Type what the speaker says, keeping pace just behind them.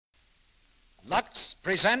Lux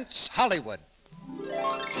presents Hollywood.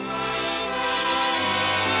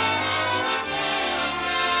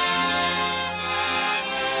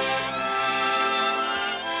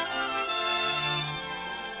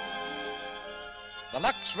 The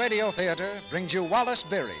Lux Radio Theater brings you Wallace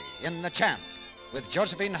Beery in The Champ with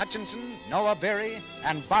Josephine Hutchinson, Noah Beery,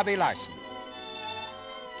 and Bobby Larson.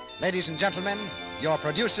 Ladies and gentlemen, your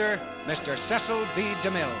producer, Mr. Cecil B.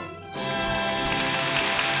 DeMille.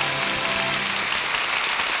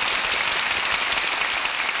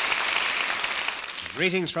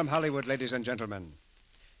 Greetings from Hollywood, ladies and gentlemen.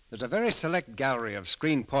 There's a very select gallery of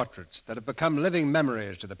screen portraits that have become living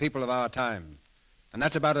memories to the people of our time. And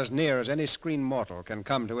that's about as near as any screen mortal can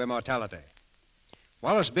come to immortality.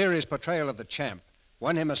 Wallace Beery's portrayal of the Champ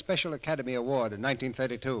won him a Special Academy Award in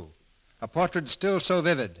 1932, a portrait still so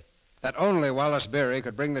vivid that only Wallace Beery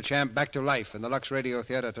could bring the Champ back to life in the Lux Radio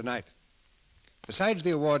Theater tonight. Besides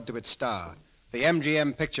the award to its star, the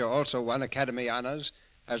MGM picture also won Academy honors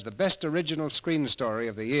as the best original screen story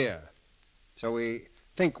of the year. So we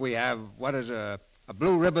think we have what is a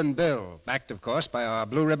blue ribbon bill, backed, of course, by our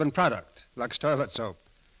blue ribbon product, Lux Toilet Soap,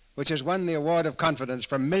 which has won the award of confidence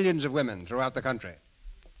from millions of women throughout the country.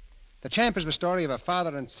 The Champ is the story of a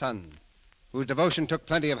father and son whose devotion took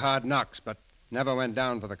plenty of hard knocks, but never went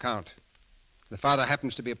down for the count. The father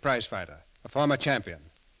happens to be a prize fighter, a former champion.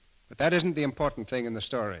 But that isn't the important thing in the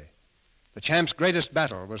story. The Champ's greatest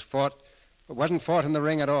battle wasn't fought in the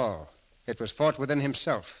ring at all. It was fought within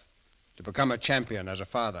himself to become a champion as a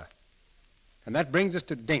father. And that brings us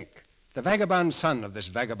to Dink, the vagabond son of this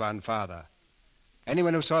vagabond father.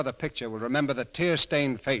 Anyone who saw the picture will remember the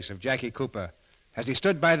tear-stained face of Jackie Cooper as he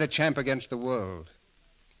stood by the Champ against the world.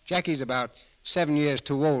 Jackie's about 7 years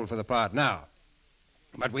too old for the part now.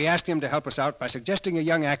 But we asked him to help us out by suggesting a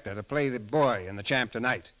young actor to play the boy in the Champ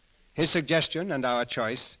tonight. His suggestion and our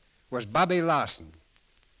choice was Bobby Larson.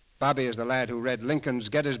 Bobby is the lad who read Lincoln's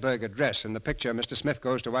Gettysburg Address in the picture Mr. Smith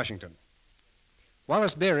Goes to Washington.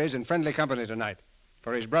 Wallace Beery is in friendly company tonight,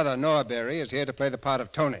 for his brother Noah Beery is here to play the part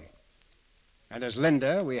of Tony. And as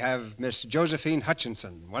Linda, we have Miss Josephine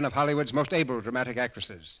Hutchinson, one of Hollywood's most able dramatic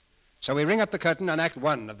actresses. So we ring up the curtain on Act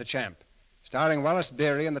One of The Champ, starring Wallace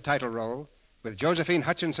Beery in the title role, with Josephine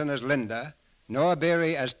Hutchinson as Linda, Noah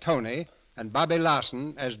Beery as Tony, and Bobby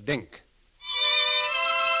Larson as Dink.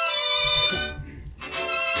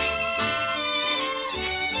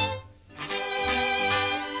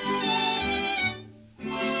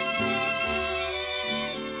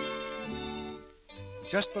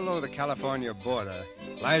 Just below the California border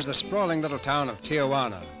lies the sprawling little town of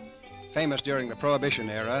Tijuana, famous during the Prohibition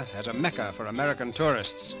era as a mecca for American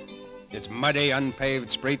tourists. Its muddy,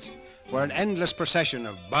 unpaved streets were an endless procession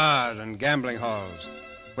of bars and gambling halls,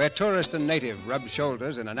 where tourist and native rubbed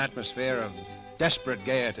shoulders in an atmosphere of desperate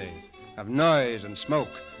gaiety, of noise and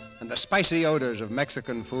smoke, and the spicy odors of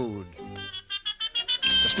Mexican food.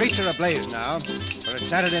 The streets are ablaze now, for it's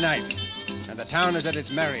Saturday night, and the town is at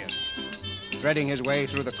its merriest. Threading his way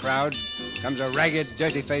through the crowd comes a ragged,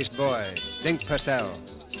 dirty-faced boy, Dink Purcell.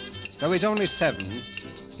 Though he's only 7,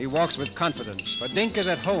 he walks with confidence, for Dink is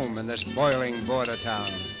at home in this boiling border town.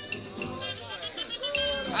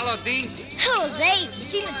 Hello, Dink. Hello, Zay. You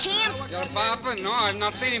seen the Champ? Your papa? No, I've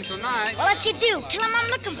not seen him tonight. Well, if you do, tell him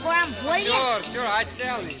I'm looking for him, will you? Sure, I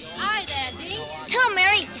tell him. Hi there, Dink. Hello,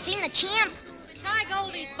 Mary. You seen the Champ? Try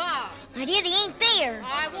Goldie's bar. My dear, he ain't there.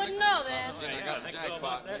 I wouldn't know that.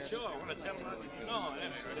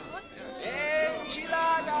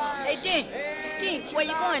 Hey, Dink. Dink, where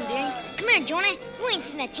you going, Dink? Come here, Jonah. You ain't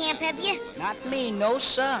seen the Champ, have you? Not me, no,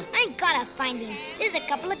 sir. I gotta find him. There's a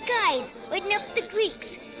couple of guys waiting up at the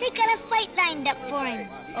creeks. They got a fight lined up for him.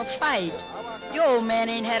 A fight? Your old man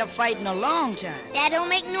ain't had a fight in a long time. That don't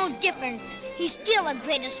make no difference. He's still the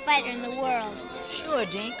greatest fighter in the world. Sure,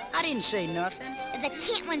 Dink. I didn't say nothing. If the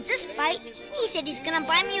Champ wins this fight, he said he's gonna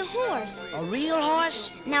buy me a horse. A real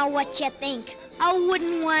horse? Now what you think? A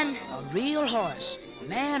wooden one? A real horse.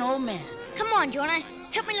 Man, oh man. Come on, Jonah.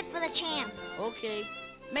 Help me look for the Champ. Okay.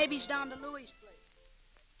 Maybe he's down to Louis' place.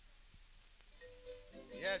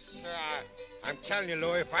 Yes, sir. I'm telling you,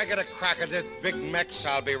 Louis, if I get a crack at this big Mex,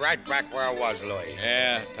 I'll be right back where I was, Louis.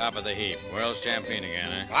 Yeah, top of the heap. World's champion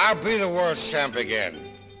again, eh? I'll be the world's champ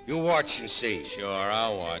again. You watch and see. Sure,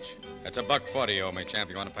 I'll watch. That's $1.40 you owe me, champ.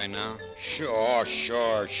 You want to pay now? Sure. Hey,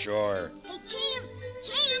 Champ!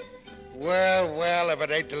 Champ! Well, if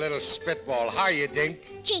it ain't the little spitball. How you,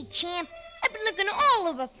 Dink? Gee, Champ, I've been looking all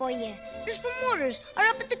over for you. Those promoters are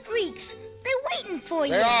up at the creeks. They're waiting for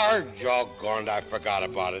you. They are? Doggone, I forgot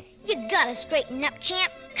about it. You gotta straighten up,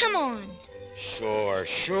 Champ. Come on. Sure.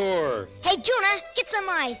 Hey, Jonah, get some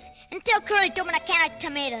ice. And tell Curly to open a can of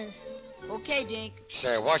tomatoes. Okay, Dink.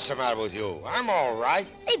 Say, what's the matter with you? I'm all right.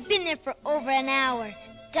 They've been there for over an hour.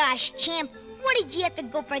 Gosh, champ, what did you have to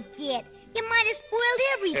go forget? You might have spoiled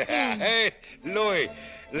everything. Hey, Louis,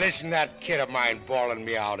 listen to that kid of mine bawling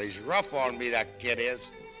me out. He's rough on me, that kid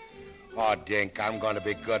is. Oh, Dink, I'm going to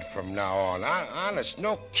be good from now on. Honest,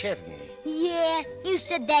 no kidding. Yeah, you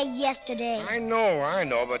said that yesterday. I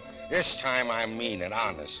know, but this time I mean it,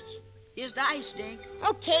 honest. Here's the ice, Dink.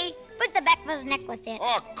 Okay, put the back of his neck with it.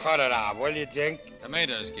 Oh, cut it out, will you, Dink?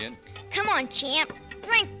 Tomatoes, kid. Come on, champ.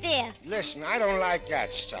 Drink this. Listen, I don't like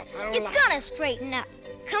that stuff. You gotta straighten up.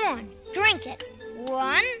 Come on, drink it.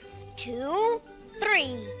 1, 2,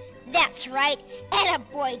 3. That's right.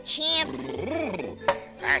 Attaboy, champ.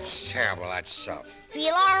 That's terrible, that stuff.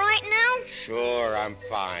 Feel all right now? Sure, I'm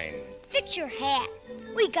fine. Fix your hat.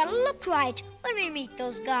 We gotta look right when we meet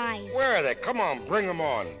those guys. Where are they? Come on, bring them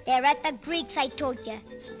on. They're at the Greeks, I told you.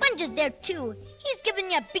 Sponge is there, too. He's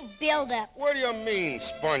giving you a big build-up. What do you mean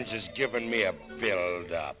Sponge is giving me a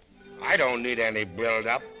build-up? I don't need any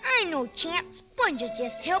build-up. I know, champ. Sponge is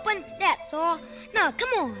just helping, that's all. Now, come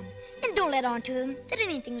on. And don't let on to them that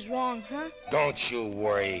anything's wrong, huh? Don't you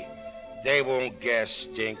worry. They won't guess,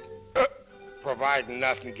 Dink. Providing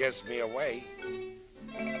nothing gives me away.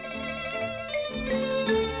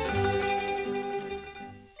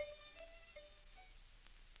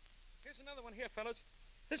 Here's another one here, fellas.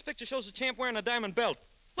 This picture shows the champ wearing a diamond belt.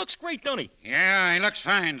 Looks great, don't he? Yeah, he looks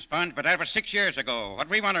fine, Sponge, but that was 6 years ago. What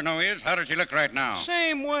we want to know is, how does he look right now?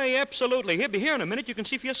 Same way, absolutely. He'll be here in a minute. You can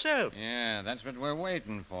see for yourself. Yeah, that's what we're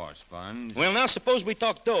waiting for, Sponge. Well, now suppose we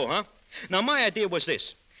talk dough, huh? Now, my idea was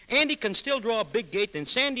this. Andy can still draw a big gate in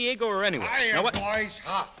San Diego or anywhere. Hiya, now, what? boys.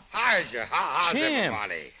 How's Champ.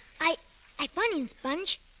 everybody? I found him,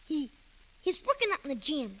 Sponge. He's working out in the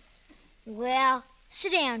gym. Well,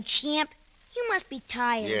 sit down, champ. You must be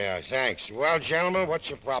tired. Yeah, thanks. Well, gentlemen, what's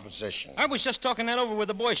your proposition? I was just talking that over with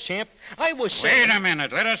the boys, champ. I was Wait saying... a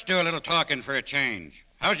minute. Let us do a little talking for a change.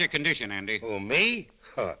 How's your condition, Andy? Who, me?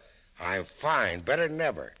 I'm fine, better than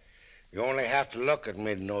ever. You only have to look at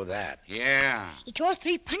me to know that. Yeah. You tore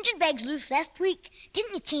 3 punching bags loose last week,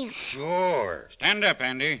 didn't you, champ? Sure. Stand up,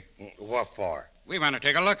 Andy. What for? We want to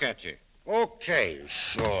take a look at you. Okay,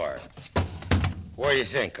 sure. What do you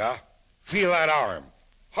think, huh? Feel that arm?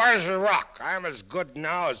 Hard as a rock. I'm as good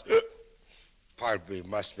now as... Pardon me,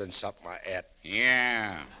 must have been something I ate.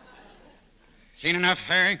 Yeah. Seen enough,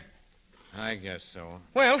 Harry? I guess so.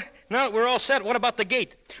 Well, now that we're all set, what about the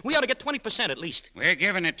gate? We ought to get 20% at least. We're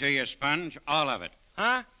giving it to you, Sponge. All of it.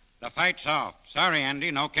 Huh? The fight's off. Sorry,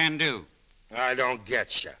 Andy. No can do. I don't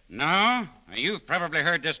get you. No? You've probably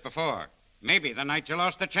heard this before. Maybe the night you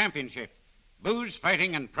lost the championship. Booze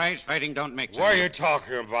fighting and prize fighting don't make sense. What are you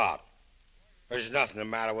talking about? There's nothing the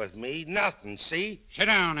matter with me. Nothing, see? Sit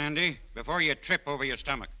down, Andy, before you trip over your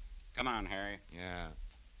stomach. Come on, Harry. Yeah.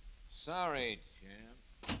 Sorry,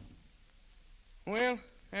 champ. Well,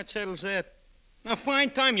 that settles that. A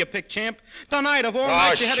fine time you picked, champ. Tonight of all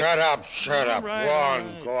nights you had shut up, shut up.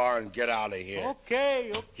 Right, Go on, get out of here.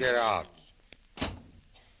 Okay. Get out.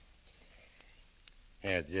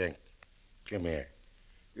 Here, Dink, come here.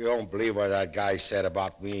 You don't believe what that guy said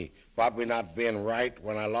about me not being right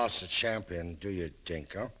when I lost the champion, do you,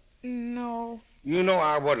 Dink, huh? No. You know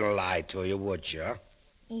I wouldn't lie to you, would you?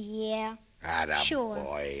 Yeah. Sure.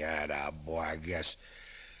 Boy, I guess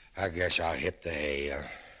I'll hit the hay.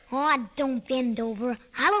 Oh, don't bend over.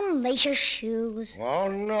 I'll unlace your shoes. Oh,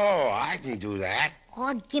 no, I can do that.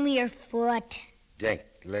 Oh, give me your foot. Dink,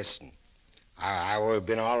 listen. I would have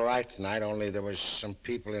been all right tonight, only there was some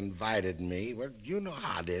people invited me. Well, you know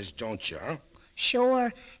how it is, don't you, huh?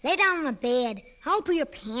 Sure. Lay down on the bed. I'll pull your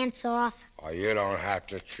pants off. Oh, you don't have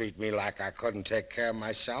to treat me like I couldn't take care of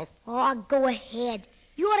myself. Oh, go ahead.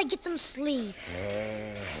 You ought to get some sleep.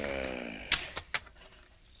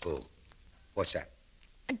 Oh, what's that?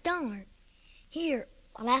 $1. Here,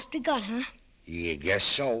 the last we got, huh? Yeah, guess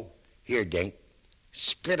so. Here, Dink.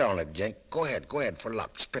 Spit on it, Dink. Go ahead, for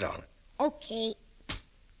luck. Spit on it. Okay.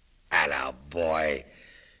 Hello, boy.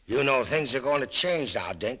 You know things are going to change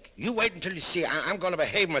now, Dink. You wait until you see. I'm going to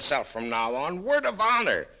behave myself from now on. Word of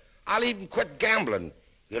honor. I'll even quit gambling.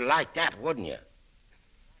 You'd like that, wouldn't you?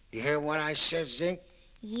 You hear what I said, Dink?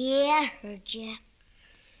 Yeah, I heard you.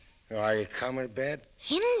 Are you coming to bed?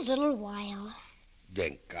 In a little while.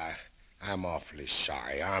 Dink, I'm awfully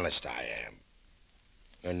sorry. Honest, I am.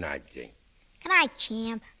 Good night, Dink. Good night,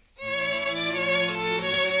 champ.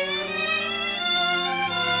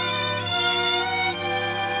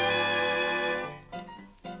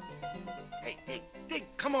 Hey, Dink,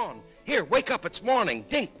 come on. Here, wake up. It's morning.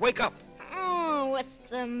 Dink, wake up. Oh, what's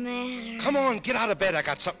the matter? Come on, get out of bed. I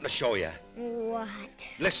got something to show you. What? What?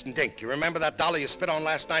 Listen, Dink, you remember that dollar you spit on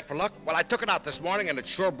last night for luck? Well, I took it out this morning, and it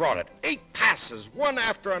sure brought it. 8 passes, one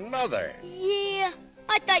after another. Yeah,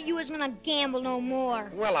 I thought you was gonna gamble no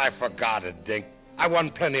more. Well, I forgot it, Dink. I won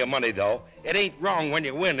plenty of money, though. It ain't wrong when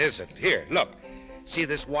you win, is it? Here, look. See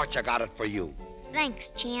this watch? I got it for you. Thanks,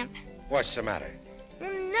 champ. What's the matter?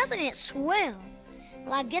 Nothing, it's swell.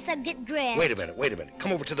 Well, I guess I'll get dressed. Wait a minute.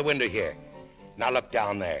 Come over to the window here. Now look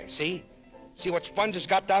down there. See? See what Sponge has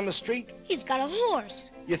got down the street? He's got a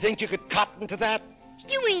horse. You think you could cotton to that?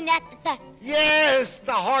 You mean that... Yes,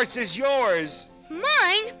 the horse is yours.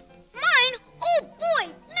 Mine? Oh,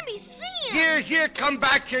 boy, let me see him. Here, come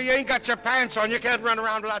back here. You ain't got your pants on. You can't run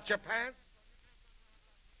around without your pants.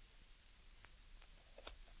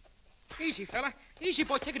 Easy, fella. Easy,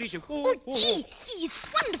 boy. Take it easy. Oh, gee, he's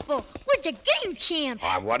wonderful. Where'd you get him, champ?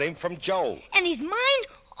 I won him from Joe. And he's mine?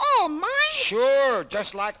 All mine? Sure,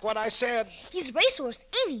 just like what I said. He's a racehorse,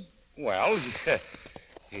 ain't he? Well,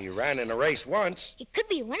 he ran in a race once. He could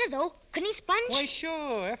be a winner, though. Couldn't he, Sponge? Why,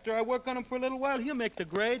 sure. After I work on him for a little while, he'll make the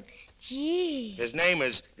grade. Gee. His name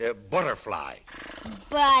is Butterfly.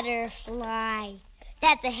 Butterfly.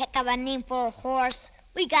 That's a heck of a name for a horse.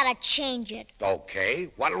 We gotta change it. Okay,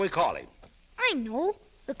 what'll we call him? I know.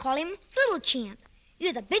 We'll call him Little Champ.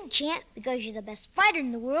 You're the big champ because you're the best fighter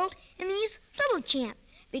in the world, and he's Little Champ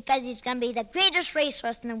because he's gonna be the greatest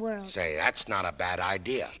racehorse in the world. Say, that's not a bad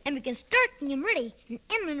idea. And we can start getting him ready and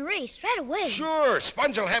end him in a race right away. Sure,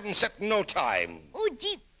 Sponge will have him set in no time. Oh,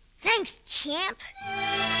 gee, thanks, champ.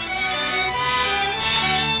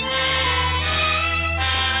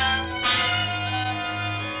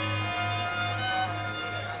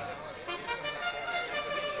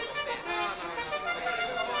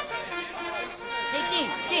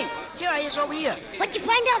 Dink, here I is over here. What'd you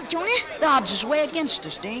find out, Jonah? The odds is way against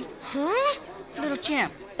us, Dink. Huh? Little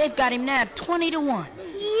champ, they've got him now 20-1.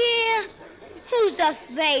 Yeah? Who's the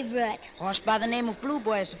favorite? Horse by the name of Blue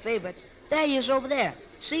Boy is the favorite. There he is over there.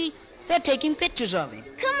 See? They're taking pictures of him.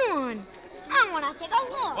 Come on. I want to take a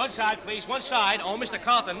look. One side, please. One side. Oh, Mr.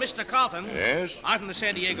 Carlton. Mr. Carlton. Yes? I'm from the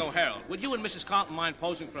San Diego Herald. Would you and Mrs. Carlton mind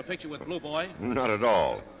posing for a picture with Blue Boy? Not at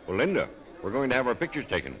all. Well, Linda, we're going to have our pictures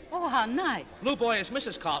taken. Oh, how nice. Blue Boy is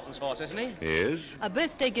Mrs. Carlton's horse, isn't he? Is? A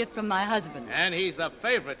birthday gift from my husband. And he's the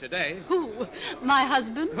favorite today. Who? My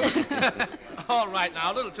husband? All right,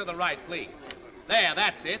 now, a little to the right, please. There,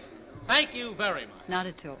 that's it. Thank you very much. Not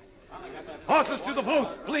at all. Horses to the booth,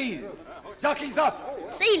 please. Jockeys up.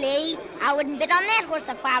 See, lady, I wouldn't bet on that horse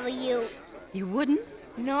if I were you. You wouldn't?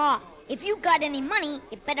 No. If you got any money,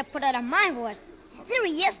 you better put it on my horse. Here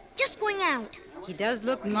he is, just going out. He does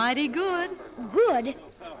look mighty good. Good?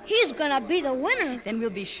 He's gonna be the winner. Then we'll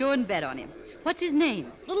be sure and bet on him. What's his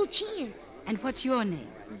name? Little Champ. And what's your name?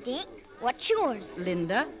 Dink. What's yours?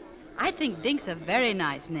 Linda. I think Dink's a very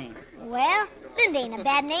nice name. Well, Linda ain't a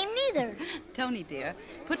bad name neither. Tony, dear,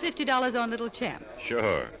 put $50 on Little Champ.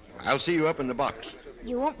 Sure. I'll see you up in the box.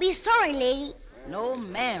 You won't be sorry, lady. No,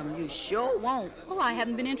 ma'am, you sure won't. Oh, I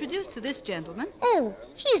haven't been introduced to this gentleman. Oh,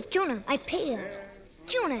 he's Jonah, my pal.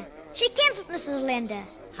 Jonah, shake hands with Mrs. Linda.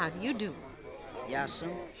 How do you do?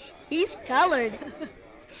 Yas'm. He's colored.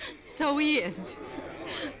 So he is.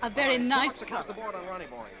 A very nice color.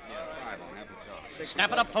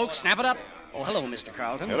 Snap it up, folks, snap it up. Oh, hello, Mr.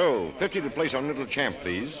 Carlton. Hello. 50 to place on Little Champ,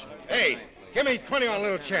 please. Hey, give me 20 on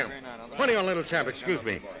Little Champ. 20 on Little Champ, excuse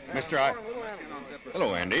me.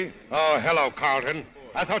 Hello, Andy. Oh, hello, Carlton.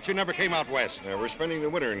 I thought you never came out west. We're spending the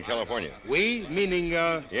winter in California. We? Meaning,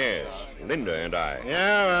 Yes, Linda and I.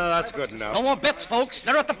 Yeah, well, that's good enough. No more bets, folks.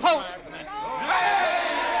 They're at the post.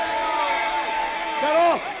 Get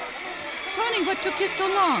off! Tony, what took you so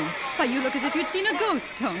long? Why, you look as if you'd seen a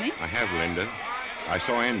ghost, Tony. I have, Linda. I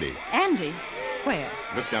saw Andy. Andy? Where?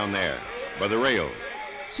 Look down there, by the rail.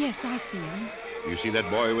 Yes, I see him. You see that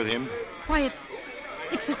boy with him? Why,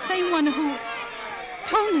 it's the same one who...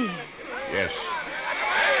 Tony! Yes.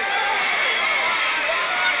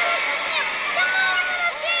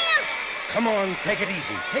 Come on, take it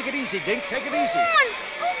easy. Take it easy, Dink. Take it easy.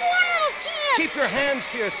 Go on, Little Champ. Keep your hands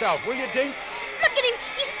to yourself, will you, Dink? Look at him.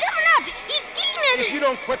 He's coming up. He's gaining. If you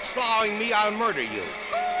don't quit sloughing me, I'll murder you.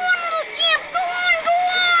 Go on, Little Champ. Go on, go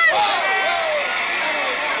on.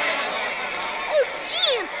 Oh,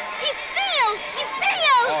 Champ. He failed. He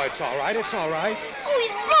failed. Oh, it's all right. It's all right. Oh,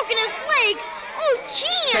 he's broken his leg. Oh,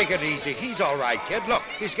 Champ. Take it easy. He's all right, kid. Look,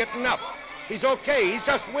 he's getting up. He's okay. He's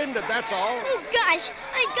just winded, that's all. Oh, gosh.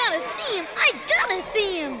 I gotta see him. I gotta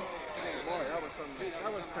see him.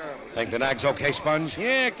 Think the nag's okay, Sponge?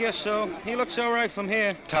 Yeah, I guess so. He looks all right from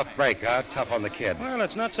here. Tough break, huh? Tough on the kid. Well,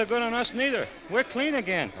 it's not so good on us neither. We're clean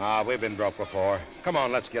again. Ah, we've been broke before. Come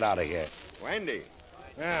on, let's get out of here. Oh, Andy.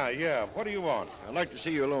 Yeah. What do you want? I'd like to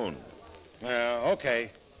see you alone.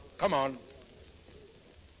 Okay. Come on.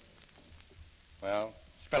 Well,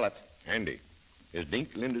 spell it. Andy, is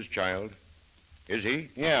Dink Linda's child? Is he?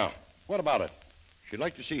 Yeah. What about it? She'd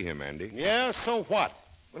like to see him, Andy. Yeah, so what?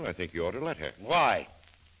 Well, I think you ought to let her. Why?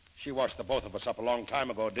 She washed the both of us up a long time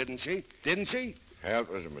ago, didn't she? Didn't she? Well, it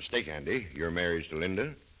was a mistake, Andy. Your marriage to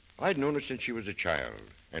Linda. I'd known her since she was a child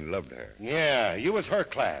and loved her. Yeah, you was her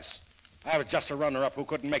class. I was just a runner-up who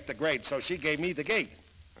couldn't make the grade, so she gave me the gate.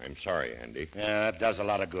 I'm sorry, Andy. Yeah, that does a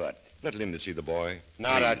lot of good. Let Linda see the boy.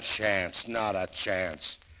 Not a chance, not a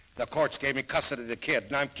chance. The courts gave me custody of the kid,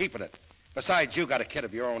 and I'm keeping it. Besides, you got a kid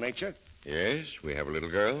of your own, ain't you? Yes, we have a little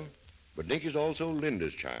girl. But Dink is also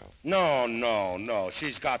Linda's child. No.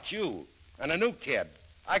 She's got you. And a new kid.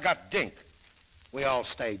 I got Dink. We all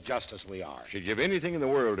stay just as we are. She'd give anything in the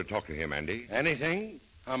world to talk to him, Andy. Anything?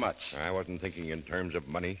 How much? I wasn't thinking in terms of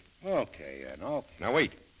money. Okay, Ed, okay. Now,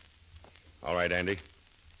 wait. All right, Andy.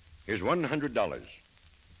 Here's $100.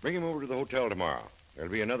 Bring him over to the hotel tomorrow.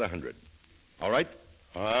 There'll be another 100. All right?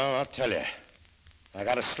 Well, I'll tell you. I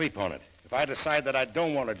got to sleep on it. If I decide that I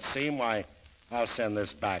don't want her to see him, why, I'll send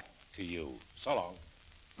this back to you. So long.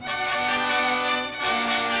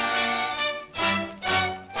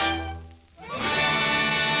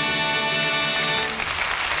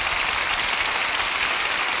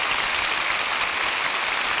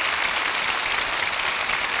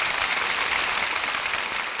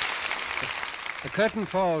 The curtain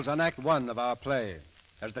falls on Act 1 of our play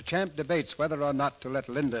as the champ debates whether or not to let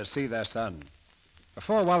Linda see their son.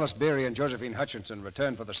 Before Wallace Beery and Josephine Hutchinson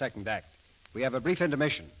return for the second act, we have a brief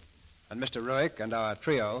intermission, and Mr. Ruick and our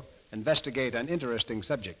trio investigate an interesting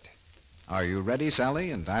subject. Are you ready,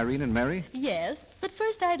 Sally and Irene and Mary? Yes, but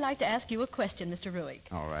first I'd like to ask you a question, Mr. Ruick.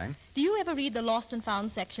 All right. Do you ever read the Lost and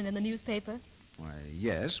Found section in the newspaper? Why,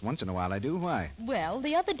 yes, once in a while I do. Why? Well,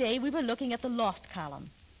 the other day we were looking at the Lost column,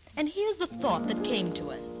 and here's the thought that came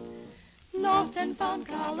to us. Lost and found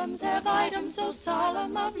columns have items so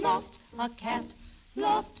solemn of lost a cat,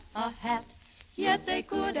 lost a hat. Yet they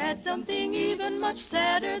could add something even much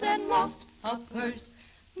sadder than lost a purse.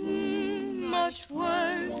 Much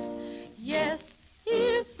worse. Yes,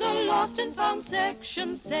 if the lost and found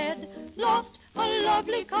section said lost a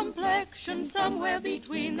lovely complexion somewhere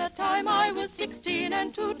between the time I was 16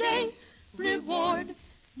 and today. Reward,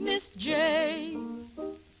 Miss J.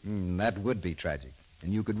 That would be tragic.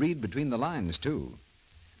 And you could read between the lines, too.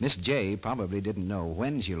 Miss J probably didn't know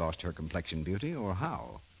when she lost her complexion beauty or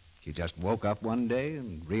how. She just woke up one day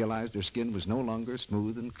and realized her skin was no longer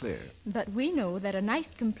smooth and clear. But we know that a nice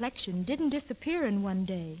complexion didn't disappear in one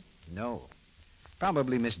day. No.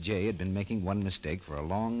 Probably Miss J had been making one mistake for a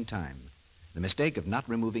long time. The mistake of not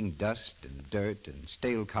removing dust and dirt and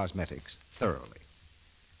stale cosmetics thoroughly.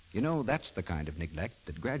 You know, that's the kind of neglect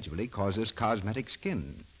that gradually causes cosmetic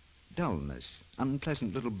skin. Dullness,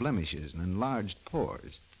 unpleasant little blemishes, and enlarged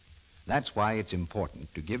pores. That's why it's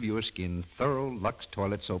important to give your skin thorough Lux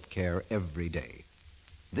toilet soap care every day.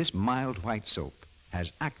 This mild white soap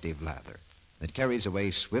has active lather that carries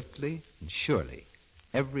away swiftly and surely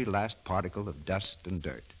every last particle of dust and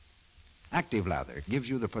dirt. Active lather gives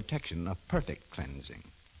you the protection of perfect cleansing.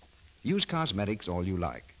 Use cosmetics all you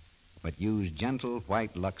like, but use gentle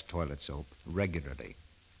white Lux toilet soap regularly.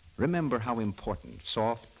 Remember how important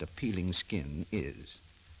soft, appealing skin is.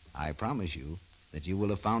 I promise you that you will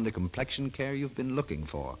have found the complexion care you've been looking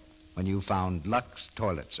for when you found Lux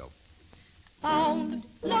toilet soap. Found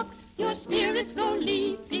Lux, your spirits go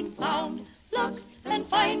leaping. Found Lux, and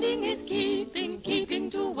finding is keeping. Keeping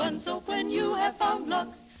to one soap when you have found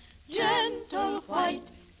Lux. Gentle white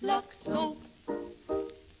Lux soap.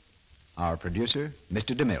 Our producer,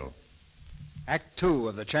 Mr. DeMille. Act 2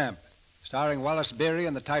 of The Champ, starring Wallace Beery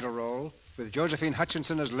in the title role, with Josephine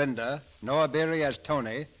Hutchinson as Linda, Noah Beery as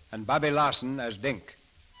Tony, and Bobby Larson as Dink.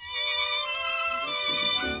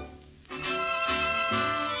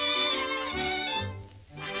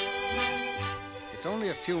 It's only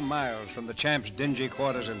a few miles from the Champ's dingy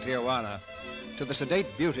quarters in Tijuana to the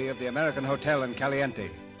sedate beauty of the American Hotel in Caliente,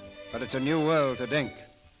 but it's a new world to Dink.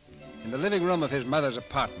 In the living room of his mother's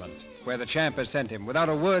apartment, where the Champ has sent him without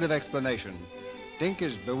a word of explanation, Dink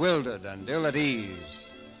is bewildered and ill at ease.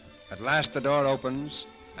 At last the door opens,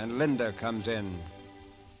 and Linda comes in.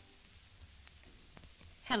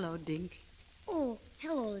 Hello, Dink. Oh,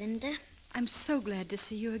 hello, Linda. I'm so glad to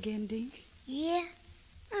see you again, Dink. Yeah?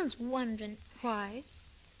 I was wondering. Why?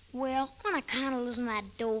 Well, on account of losing that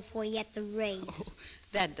dough for you at the race. Oh,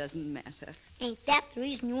 that doesn't matter. Ain't that the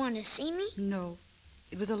reason you wanted to see me? No.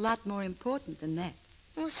 It was a lot more important than that.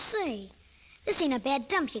 Well, say, this ain't a bad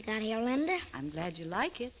dump you got here, Linda. I'm glad you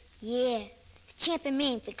like it. Yeah. It's champ and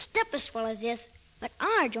me ain't fixed up as well as this, but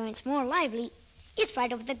our joint's more lively. It's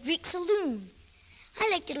right over the Greek saloon. I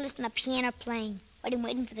like to listen to piano playing while I'm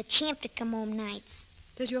waiting for the champ to come home nights.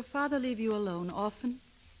 Does your father leave you alone often?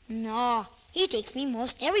 No, he takes me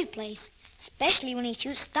most every place, especially when he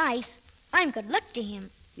shoots dice. I'm good luck to him.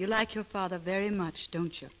 You like your father very much,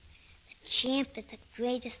 don't you? The champ is the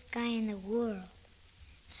greatest guy in the world.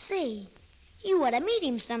 Say, you ought to meet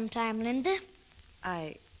him sometime, Linda.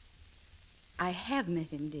 I have met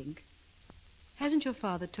him, Dink. Hasn't your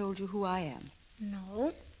father told you who I am?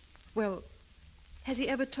 No. Well, has he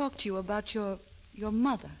ever talked to you about your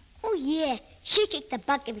mother? Oh, yeah. She kicked the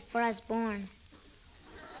bucket before I was born.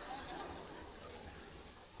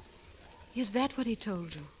 Is that what he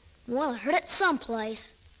told you? Well, I heard it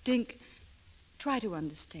someplace. Dink, try to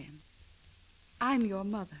understand. I'm your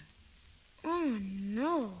mother. Oh,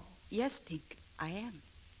 no. Yes, Dink, I am.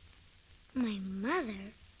 My mother?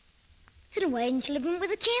 Then why didn't you live in with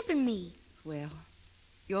the champ and me? Well,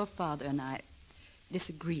 your father and I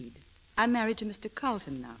disagreed. I'm married to Mr.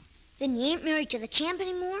 Carlton now. Then you ain't married to the champ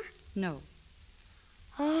anymore? No.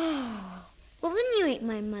 Oh, well, then you ain't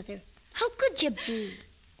my mother. How could you be?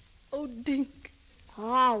 Oh, Dink.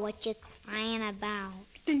 Oh, what you crying about?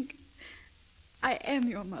 Dink, I am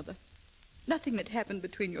your mother. Nothing that happened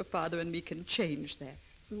between your father and me can change that.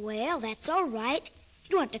 Well, that's all right.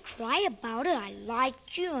 You don't have to cry about it. I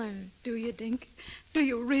like you and... Do you, Dink? Do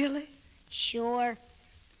you really? Sure.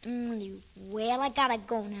 Well, I gotta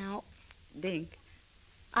go now. Dink,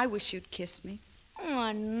 I wish you'd kiss me.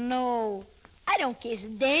 Oh, no. I don't kiss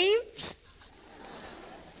dames.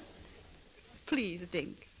 Please,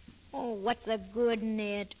 Dink. Oh, what's a good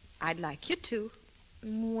Ned? I'd like you to.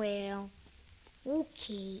 Well,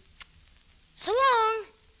 okay. So long.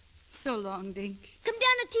 So long, Dink. Come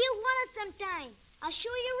down to Tijuana sometime. I'll show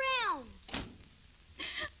you around.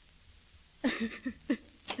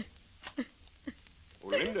 Oh,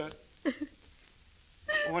 Linda.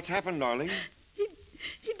 Oh, what's happened, darling?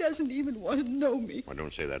 He doesn't even want to know me. Well,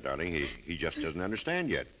 don't say that, darling. He just doesn't understand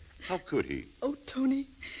yet. How could he? Oh, Tony,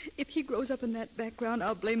 if he grows up in that background,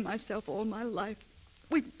 I'll blame myself all my life.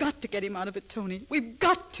 We've got to get him out of it, Tony. We've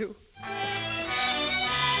got to.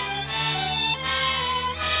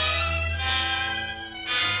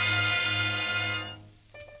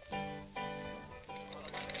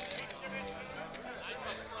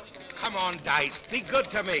 Come on, Dice. Be good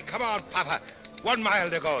to me. Come on, Papa. 1 mile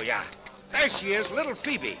to go, yeah. There she is, little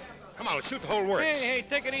Phoebe. Come on, shoot the whole works. Hey,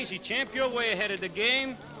 take it easy, champ. You're way ahead of the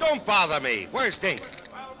game. Don't bother me. Where's Dink?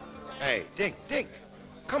 Hey, Dink.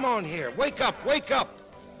 Come on here. Wake up.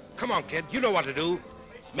 Come on, kid. You know what to do.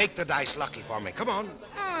 Make the dice lucky for me. Come on.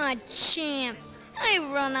 Oh, champ. I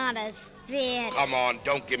run out of spit. Come on,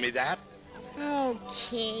 don't give me that.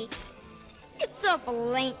 Okay. It's awful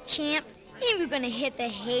late, champ. Ain't we gonna hit the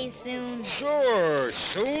hay soon? Sure,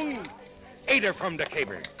 soon. 8 her from the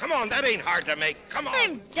caber. Come on, that ain't hard to make. Come on.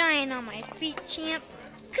 I'm dying on my feet, champ.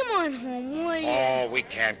 Come on home, will you? Oh, we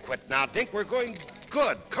can't quit now, Dink. We're going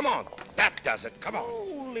good. Come on. That does it. Come on.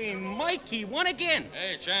 Holy Mike, he won again.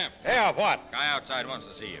 Hey, champ. Yeah, what? Guy outside wants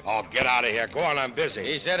to see you. Oh, get out of here. Go on, I'm busy.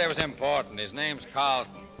 He said it was important. His name's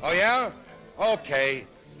Carlton. Oh, yeah? Okay.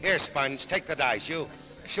 Here, Sponge, take the dice. You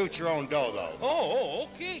shoot your own dough, though. Oh,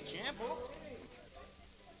 okay, champ.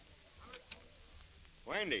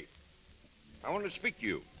 Andy, I wanted to speak to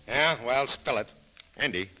you. Yeah? Well, spill it.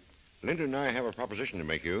 Andy, Linda and I have a proposition to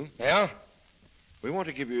make you. Yeah? We want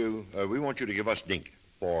you to give us Dink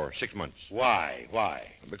for 6 months. Why?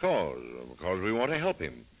 Because we want to help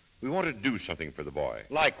him. We want to do something for the boy.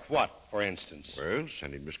 Like what, for instance? Well,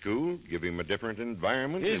 send him to school, give him a different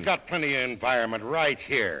environment. He's got plenty of environment right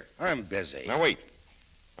here. I'm busy. Now, wait.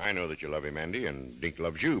 I know that you love him, Andy, and Dink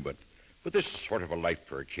loves you, but this sort of a life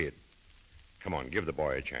for a kid. Come on, give the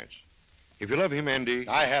boy a chance. If you love him, Andy...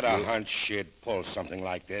 I had a hunch she'd pull something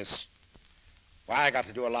like this. Why, I got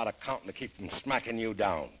to do a lot of counting to keep from smacking you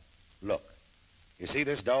down. Look, you see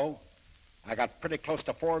this dough? I got pretty close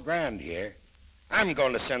to $4 grand here. I'm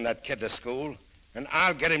going to send that kid to school, and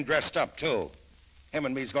I'll get him dressed up, too. Him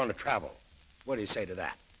and me's going to travel. What do you say to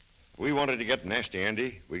that? We wanted to get nasty,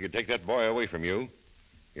 Andy. We could take that boy away from you.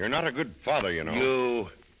 You're not a good father, you know. You...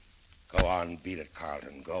 Go on, beat it,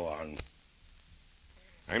 Carlton. Go on.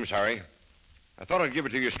 I'm sorry. I thought I'd give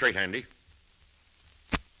it to you straight, Andy.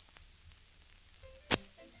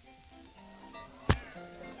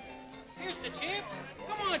 Here's the champ.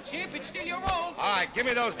 Come on, champ. It's still your own. All right, give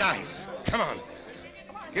me those dice. Come on.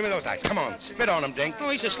 Give me those dice. Come on. Spit on him, Dink. Oh,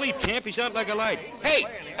 he's asleep, champ. He's out like a light. Hey,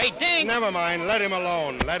 Dink. Never mind. Let him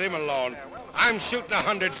alone. I'm shooting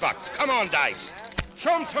 $100. Come on, dice.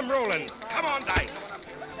 Show him some rolling. Come on, dice.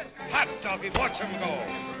 Hot doggy, watch him go.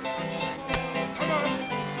 Come on.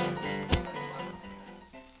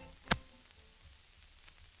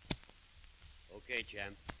 Okay,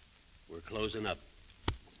 champ. We're closing up.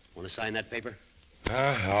 Want to sign that paper?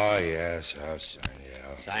 Oh, yes, I'll sign,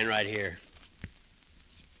 yeah. Sign right here.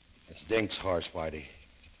 It's Dink's horse, Whitey.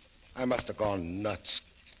 I must have gone nuts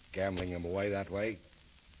gambling him away that way.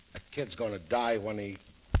 That kid's gonna die when he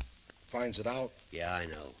finds it out. Yeah, I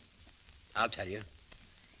know. I'll tell you.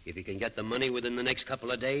 If you can get the money within the next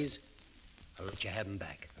couple of days, I'll let you have him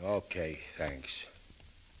back. Okay, thanks.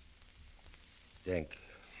 Dink.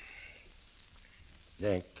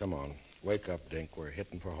 Dink, come on. Wake up, Dink. We're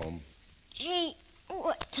hitting for home. Gee,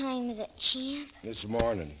 what time is it, champ? This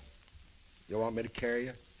morning. You want me to carry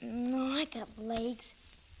you? No, I got legs.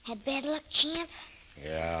 Had bad luck, champ?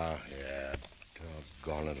 Yeah.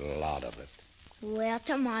 Doggone it, a lot of it. Well,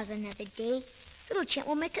 tomorrow's another day. Little champ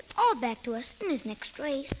will make it all back to us in his next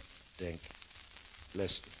race. Dink,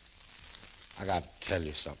 listen. I got to tell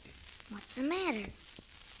you something. What's the matter?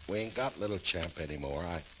 We ain't got little champ anymore.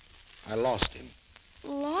 I lost him.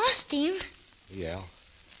 Lost him? Yeah.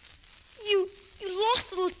 You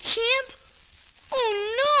lost little champ?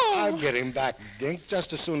 Oh, no! I'll get him back, Dink,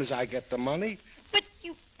 just as soon as I get the money. But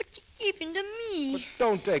you gave him to me. But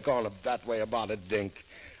don't take on that way about it, Dink.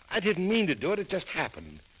 I didn't mean to do it. It just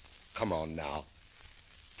happened. Come on now.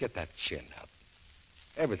 Get that chin up.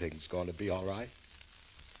 Everything's going to be all right.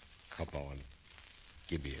 Come on.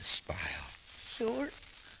 Give me a smile. Sure.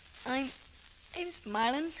 I'm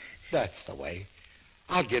smiling. That's the way.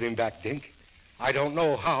 I'll get him back, Dink. I don't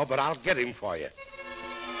know how, but I'll get him for you.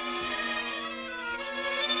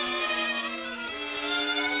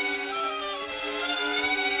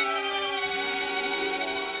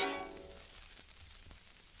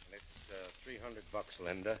 It's $300,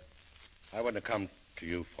 Linda. I wouldn't have come to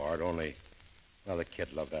you for it, only, well, the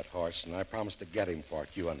kid loved that horse, and I promised to get him for it.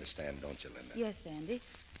 You understand, don't you, Linda? Yes, Andy.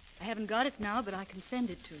 I haven't got it now, but I can send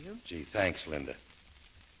it to you. Gee, thanks, Linda.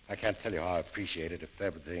 I can't tell you how I appreciate it. If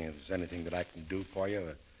there's anything that I can do for you,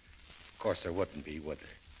 of course there wouldn't be, would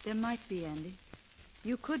there? There might be, Andy.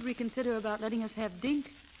 You could reconsider about letting us have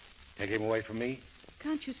Dink. Take him away from me?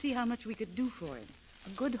 Can't you see how much we could do for him? A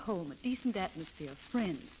good home, a decent atmosphere,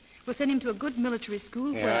 friends. We'll send him to a good military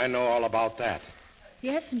school Yeah, where... I know all about that.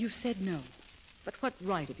 Yes, and you've said no. But what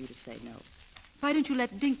right have you to say no? Why don't you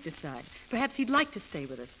let Dink decide? Perhaps he'd like to stay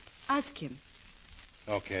with us. Ask him.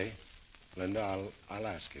 Okay. Linda, I'll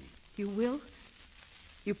ask him. You will?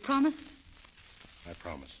 You promise? I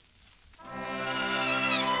promise.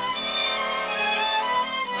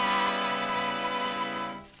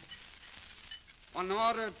 One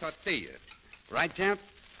order tortillas. Right, champ?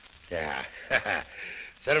 Yeah.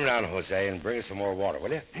 Set him down, Jose, and bring us some more water,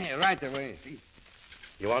 will you? Hey, right away. See?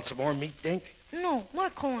 You want some more meat, Dink? No,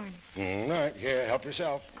 more corn. All right, here, help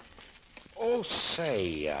yourself. Oh,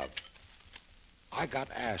 say, I got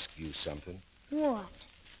to ask you something. What?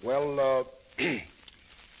 Well,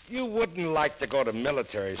 you wouldn't like to go to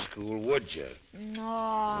military school, would you?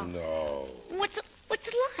 No. No. What's it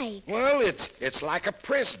like? Well, it's like a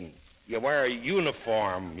prison. You wear a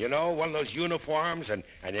uniform, you know, one of those uniforms, and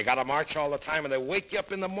you got to march all the time, and they wake you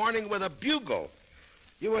up in the morning with a bugle.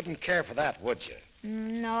 You wouldn't care for that, would you?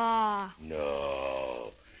 No.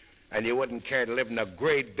 No. And you wouldn't care to live in a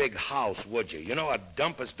great big house, would you? You know, a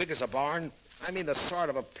dump as big as a barn? I mean, the sort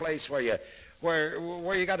of a place where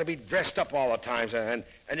you got to be dressed up all the time,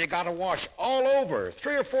 and you got to wash all over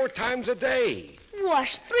 3 or 4 times a day.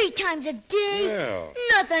 Wash 3 times a day? Yeah.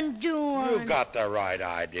 Nothing doing. You got the right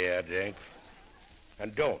idea, Dink.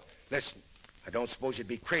 And listen, I don't suppose you'd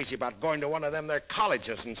be crazy about going to one of them there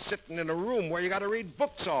colleges and sitting in a room where you got to read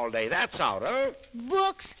books all day. That's out, huh?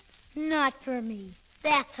 Books? Not for me.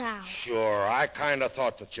 That's out. Sure, I kind of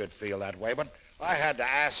thought that you'd feel that way, but I had to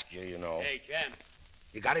ask you, you know. Hey, champ.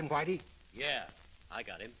 You got him, Whitey? Yeah, I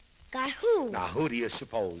got him. Got who? Now, who do you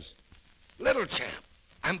suppose? Little champ.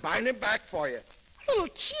 I'm buying him back for you. Little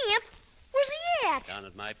champ? Where's he at? Down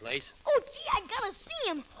at my place. Oh, gee, I gotta see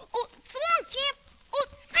him. Oh, so long, champ. Oh,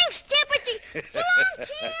 thanks, Stampy. So long,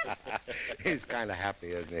 champ. He's kind of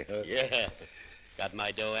happy, isn't he? Huh? Yeah. Got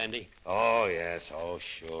my dough, Andy? Oh, yes. Oh,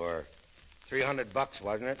 sure. $300,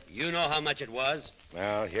 wasn't it? You know how much it was?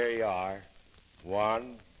 Well, here you are.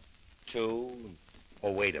 1, 2...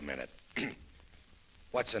 Oh, wait a minute.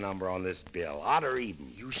 What's the number on this bill? Odd or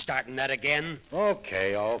even? You starting that again?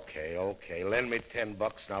 Okay. Lend me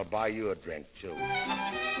 $10 and I'll buy you a drink, too.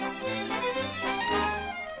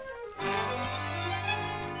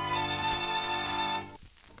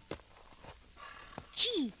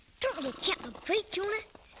 Gee, don't little champ look great, Jonah.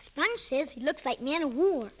 Sponge says he looks like man of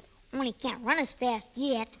war. Only can't run as fast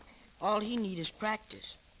yet. All he needs is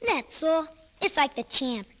practice. That's all. It's like the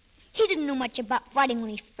champ. He didn't know much about fighting when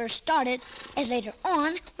he first started, as later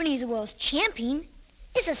on, when he's the world's champion.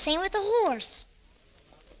 It's the same with the horse.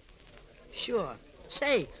 Sure.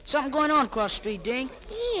 Say, something going on across the street, Dink.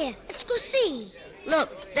 Yeah, let's go see.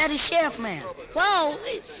 Look, that is Sheriff Man. Whoa,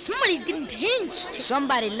 somebody's getting pinched.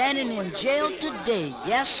 Somebody landing in jail today.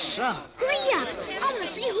 Yes, sir. Hurry up. I want to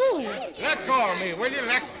see who. Let go of me, will you?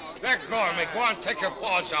 Let go of me. Go on, take your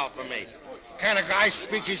paws off of me. Can a guy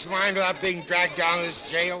speak his mind without being dragged down to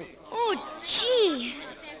this jail? Oh, gee.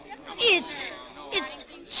 It's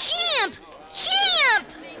Champ! Champ!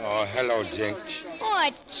 Oh, hello, Dink. Oh,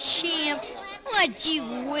 Champ. Oh, gee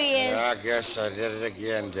whiz. I guess I did it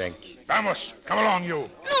again, Dink. Vamos, come along, you.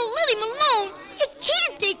 No, let him alone. You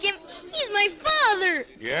can't take him. He's my father.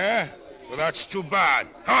 Yeah? Well, that's too bad.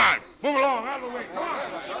 Come on, move along, out of the way. Come on.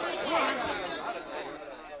 Come on.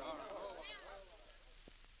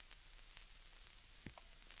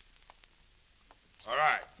 All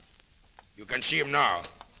right. You can see him now.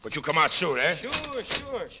 But you come out soon, eh? Sure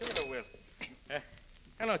I will.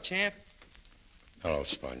 Hello, champ. Hello,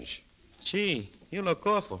 Sponge. Gee, you look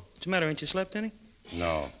awful. What's the matter? Ain't you slept any?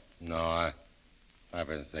 No, I've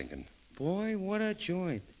been thinking. Boy, what a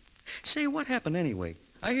joint. Say, what happened anyway?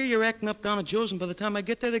 I hear you're acting up down at Joe's, and by the time I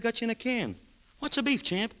get there, they got you in a can. What's the beef,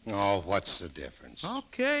 champ? Oh, what's the difference?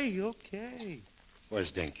 Okay.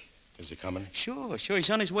 Where's Dink? Is he coming? Sure.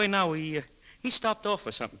 He's on his way now. He stopped off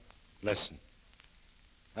for something. Listen,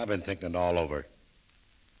 I've been thinking it all over.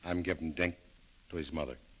 I'm giving Dink to his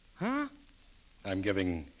mother. Huh? I'm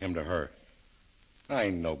giving him to her. I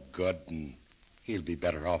ain't no good, and he'll be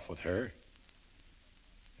better off with her.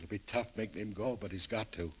 It'll be tough making him go, but he's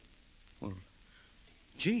got to. Well,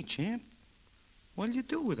 gee, champ, what'll you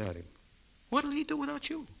do without him? What'll he do without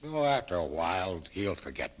you? Oh, after a while, he'll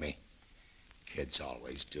forget me. Kids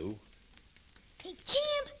always do. Hey,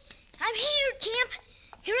 Champ. I'm here, Champ.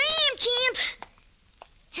 Here I am, Champ.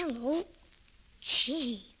 Hello.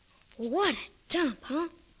 Gee, what a dump, huh?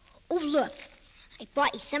 Oh, look. I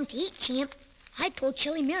brought you some to eat, Champ. I told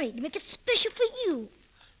Chilly Mary to make it special for you.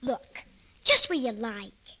 Look, just what you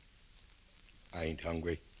like. I ain't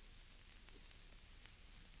hungry.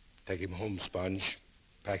 Take him home, Sponge.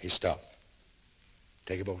 Pack his stuff.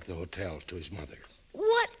 Take him over to the hotel to his mother.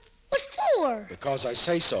 What? What for? Because I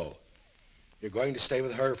say so. You're going to stay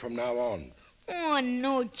with her from now on. Oh,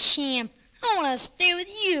 no, Champ. I want to stay with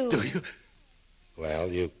you. Do you?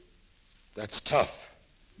 Well, that's tough.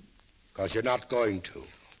 Because you're not going to.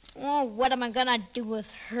 Oh, what am I going to do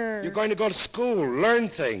with her? You're going to go to school, learn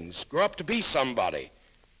things, grow up to be somebody.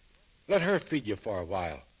 Let her feed you for a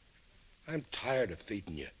while. I'm tired of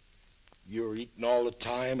feeding you. You're eating all the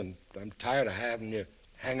time, and I'm tired of having you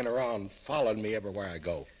hanging around, following me everywhere I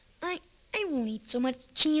go. I won't eat so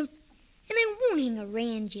much, Champ, and I won't hang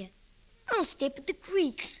around you. I'll stay up at the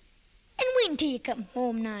creeks and wait until you come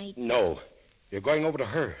home night. No, you're going over to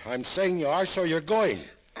her. I'm saying you are, so you're going.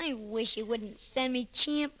 I wish you wouldn't send me,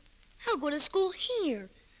 Champ. I'll go to school here.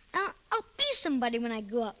 I'll be somebody when I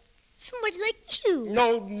grow up. Somebody like you.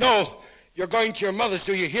 No. You're going to your mother's,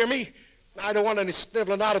 do you hear me? I don't want any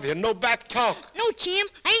sniveling out of you. No back talk. No, Champ.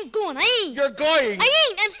 I ain't going. I ain't. You're going. I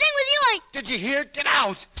ain't. I'm staying with you. Did you hear? Get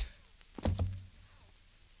out.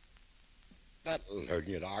 That'll learn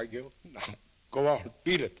you to argue. Now, go on.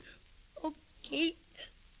 Beat it. Okay.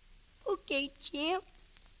 Okay, Champ.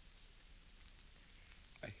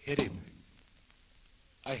 I hit him.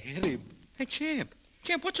 Hey, Champ,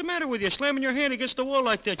 what's the matter with you? Slamming your hand against the wall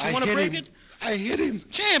like that. You want to break it? I hit him.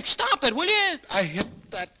 Champ, stop it, will you? I hit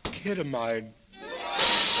that kid of mine.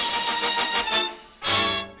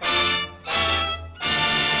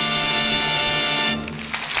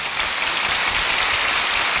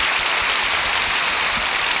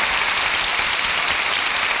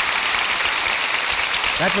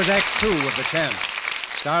 That was Act 2 of The Champ,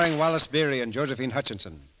 starring Wallace Beery and Josephine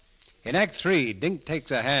Hutchinson. In Act 3, Dink takes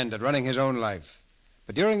a hand at running his own life.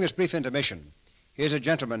 But during this brief intermission, here's a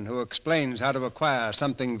gentleman who explains how to acquire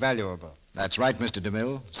something valuable. That's right, Mr.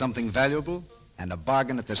 DeMille. Something valuable and a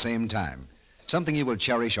bargain at the same time. Something you will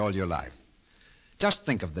cherish all your life. Just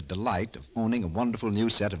think of the delight of owning a wonderful new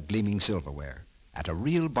set of gleaming silverware at a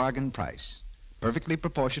real bargain price, perfectly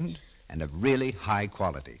proportioned and of really high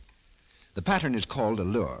quality. The pattern is called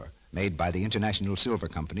Allure, made by the International Silver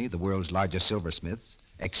Company, the world's largest silversmiths,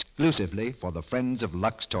 exclusively for the friends of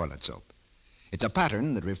Lux Toilet Soap. It's a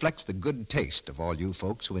pattern that reflects the good taste of all you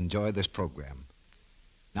folks who enjoy this program.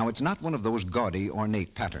 Now, it's not one of those gaudy,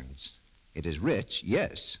 ornate patterns. It is rich,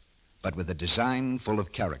 yes, but with a design full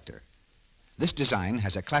of character. This design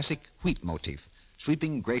has a classic wheat motif,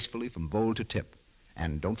 sweeping gracefully from bowl to tip,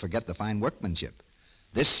 And don't forget the fine workmanship.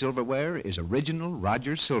 This silverware is original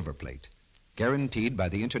Rogers silver plate, guaranteed by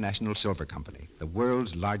the International Silver Company, the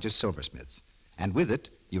world's largest silversmiths. And with it,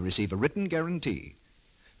 you receive a written guarantee.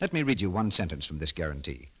 Let me read you one sentence from this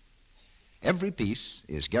guarantee. Every piece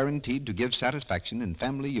is guaranteed to give satisfaction in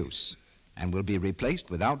family use and will be replaced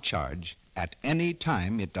without charge at any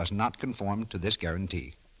time it does not conform to this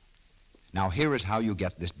guarantee. Now here is how you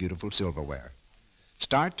get this beautiful silverware.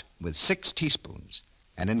 Start with 6 teaspoons,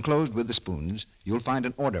 and enclosed with the spoons, you'll find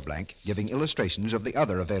an order blank giving illustrations of the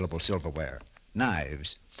other available silverware,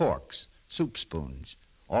 knives, forks, soup spoons,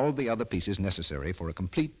 all the other pieces necessary for a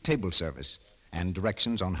complete table service, and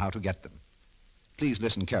directions on how to get them. Please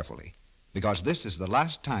listen carefully, because this is the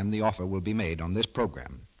last time the offer will be made on this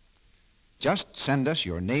program. Just send us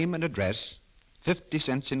your name and address, 50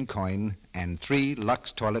 cents in coin, and 3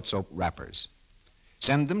 Lux toilet soap wrappers.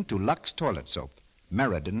 Send them to Lux Toilet Soap,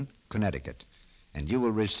 Meriden, Connecticut, and you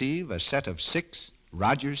will receive a set of 6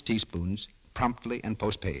 Rogers teaspoons promptly and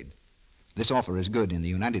postpaid. This offer is good in the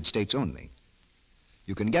United States only.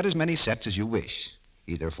 You can get as many sets as you wish,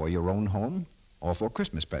 either for your own home or for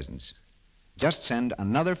Christmas presents. Just send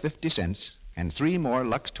another 50 cents and 3 more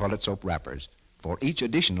Lux toilet soap wrappers for each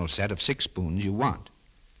additional set of 6 spoons you want.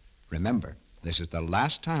 Remember, this is the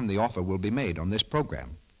last time the offer will be made on this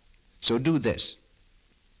program. So do this.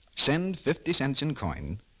 Send 50 cents in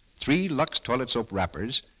coin, 3 Lux toilet soap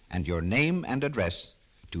wrappers, and your name and address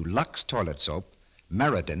to Lux Toilet Soap,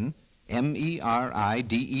 Meriden,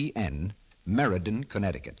 M-E-R-I-D-E-N, Meriden,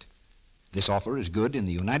 Connecticut. This offer is good in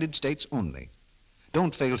the United States only.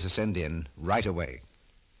 Don't fail to send in right away.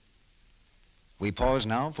 We pause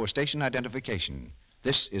now for station identification.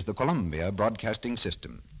 This is the Columbia Broadcasting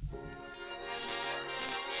System.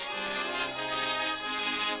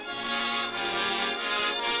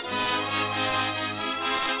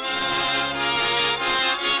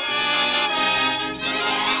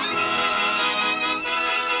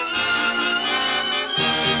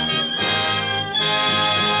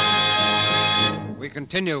 We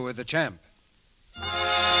continue with the champ.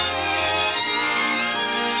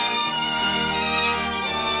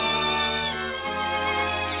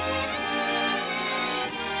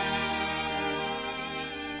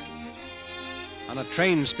 On a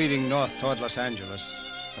train speeding north toward Los Angeles,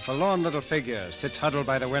 a forlorn little figure sits huddled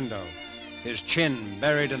by the window, his chin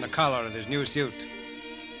buried in the collar of his new suit.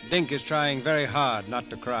 Dink is trying very hard not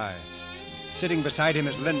to cry. Sitting beside him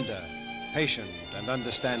is Linda, patient and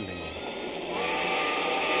understanding.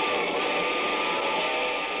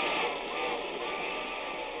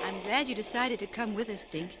 I'm glad you decided to come with us,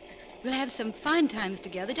 Dink. We'll have some fine times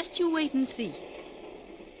together. Just you wait and see.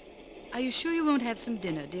 Are you sure you won't have some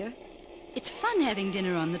dinner, dear? It's fun having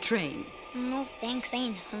dinner on the train. No, thanks. I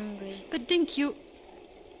ain't hungry. But, Dink, you...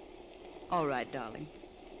 All right, darling.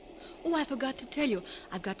 Oh, I forgot to tell you.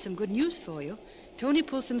 I've got some good news for you. Tony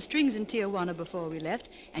pulled some strings in Tijuana before we left,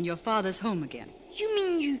 and your father's home again. You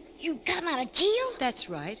mean you got him out of jail? That's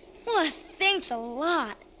right. Well, thanks a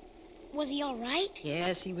lot. Was he all right?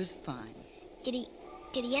 Yes, he was fine. Did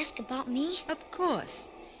he ask about me? Of course.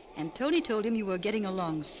 And Tony told him you were getting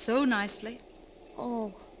along so nicely.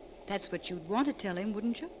 Oh. That's what you'd want to tell him,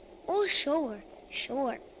 wouldn't you? Oh, sure.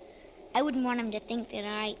 I wouldn't want him to think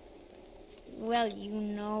that well, you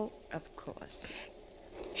know. Of course.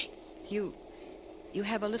 You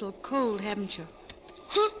have a little cold, haven't you?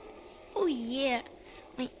 Huh? Oh, yeah.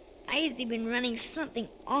 My eyes, they've been running something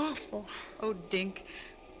awful. Oh, Dink,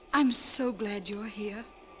 I'm so glad you're here.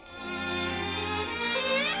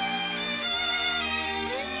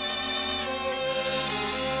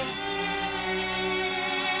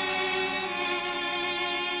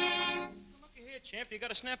 Champ, you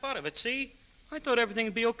gotta snap out of it, see? I thought everything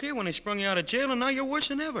would be okay when they sprung you out of jail, and now you're worse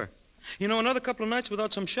than ever. You know, another couple of nights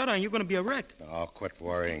without some shut-eye, you're gonna be a wreck. Oh, quit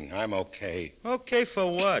worrying. I'm okay. Okay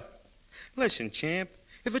for what? Listen, Champ,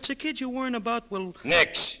 if it's a kid you're worrying about, well...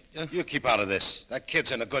 Nix, you keep out of this. That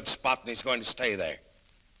kid's in a good spot, and he's going to stay there.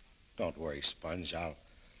 Don't worry, Sponge.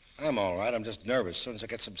 I'm all right. I'm just nervous. As soon as I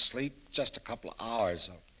get some sleep, just a couple of hours.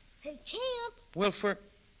 Hey, Champ. Well, for...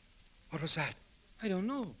 What was that? I don't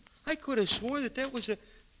know. I could have swore that was a...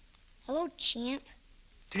 Hello, Champ.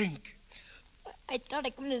 Dink. I thought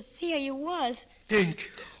I couldn't see how you was.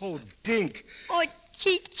 Dink. Oh, Dink. Oh,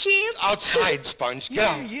 gee, Champ. Outside, Sponge. Get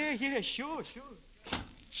out. Yeah, sure.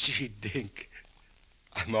 Gee, Dink.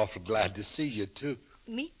 I'm awful glad to see you, too.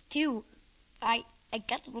 Me, too. I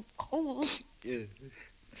got a little cold. Yeah.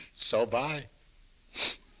 So bye.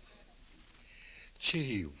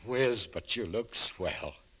 Gee whiz, but you look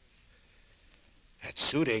swell. That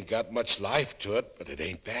suit ain't got much life to it, but it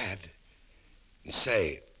ain't bad. And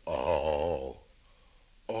say, oh,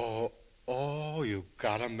 Oh, you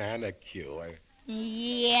got a manicure.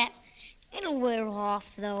 Yeah, it'll wear off,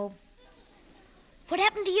 though. What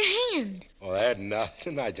happened to your hand? Oh, that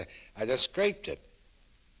nothing. I just scraped it.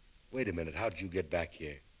 Wait a minute. How'd you get back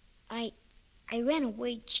here? I ran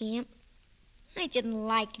away, champ. I didn't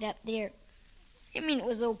like it up there. I mean, it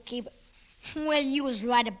was okay, but... Well, you was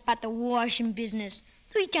right about the washing business.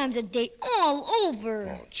 3 times a day, all over.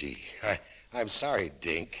 Oh, gee. I'm sorry,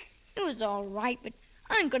 Dink. It was all right, but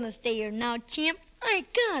I'm gonna stay here now, champ. I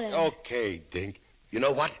gotta. Okay, Dink. You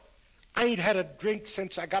know what? I ain't had a drink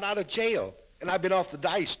since I got out of jail. And I've been off the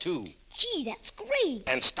dice, too. Gee, that's great.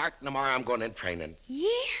 And starting tomorrow, I'm going in training. Yeah?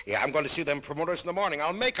 Yeah, I'm going to see them promoters in the morning.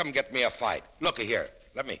 I'll make them get me a fight. Looky here.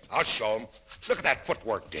 I'll show them. Look at that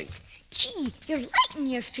footwork, Dink. Gee, you're light in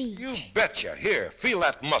your feet. You betcha. Here, feel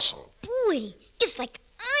that muscle. Boy, it's like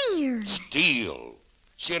iron. Steel.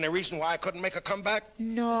 See any reason why I couldn't make a comeback?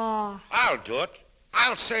 No. I'll do it.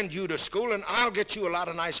 I'll send you to school, and I'll get you a lot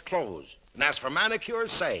of nice clothes. And as for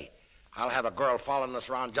manicures, say, I'll have a girl following us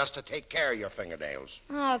around just to take care of your fingernails.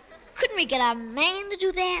 Oh, couldn't we get a man to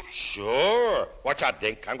do that? Sure. Watch out,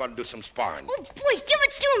 Dink. I'm going to do some sparring. Oh, boy, give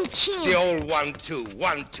it to him, champ. The old 1-2,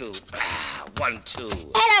 1-2.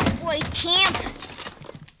 1-2. Atta boy, champ.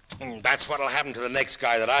 That's what'll happen to the next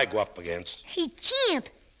guy that I go up against. Hey, champ,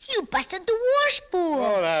 you busted the washboard.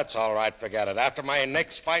 Oh, that's all right. Forget it. After my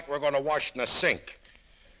next fight, we're going to wash in the sink.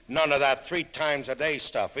 None of that 3 times a day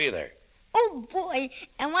stuff either. Oh, boy,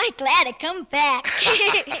 am I glad to come back.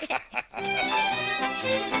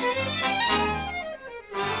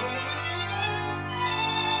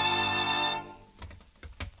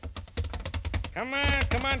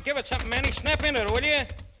 Come on, give it something, Manny. Snap into it, will you?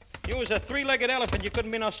 You was a 3-legged elephant. You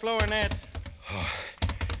couldn't be no slower than that.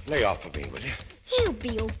 Lay off of me, will you? He'll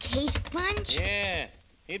be okay, Sponge. Yeah,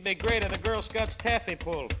 he'd be great at a Girl Scouts taffy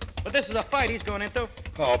pull. But this is a fight he's going into.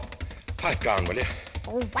 Oh, pipe down, will you?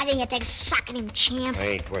 Oh, why didn't you take a sock at him, champ? I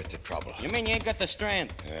ain't worth the trouble. You mean you ain't got the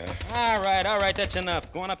strength? Yeah. All right, that's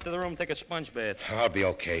enough. Go on up to the room, take a sponge bath. I'll be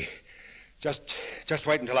okay. Just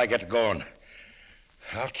wait until I get going.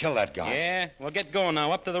 I'll kill that guy. Yeah? Well, get going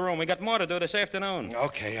now. Up to the room. We got more to do this afternoon.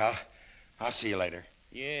 Okay, I'll see you later.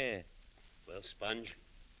 Yeah. Well, Sponge,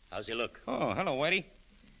 how's he look? Oh, hello, Whitey.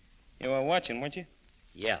 You were watching, weren't you?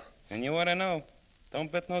 Yeah. And you ought to know.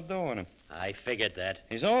 Don't bet no dough on him. I figured that.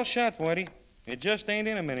 He's all shot, Whitey. It just ain't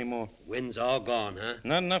in him anymore. Wind's all gone, huh?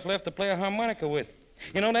 Not enough left to play a harmonica with.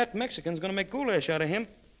 You know, that Mexican's gonna make goulash out of him.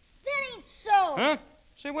 That ain't so. Huh?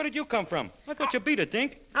 Say, where did you come from? I thought you beat it,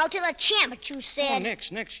 Dink. I'll tell the champ what you said. Oh,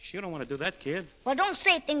 Nix. You don't want to do that, kid. Well, don't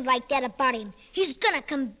say things like that about him. He's gonna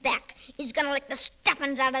come back. He's gonna lick the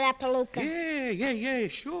stuffings out of that palooka. Yeah.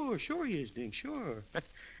 Sure he is, Dink, sure.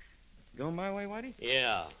 Going my way, Whitey?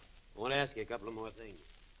 Yeah. I want to ask you a couple of more things.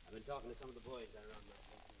 I've been talking to some of the boys down around my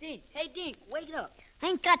Dink, hey, Dink, wake up. I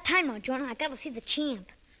ain't got time now, Jonah. I gotta see the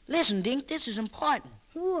champ. Listen, Dink, this is important.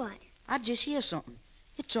 What? I just hear something.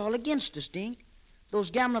 It's all against us, Dink. Those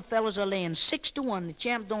gambler fellas are laying 6-1. The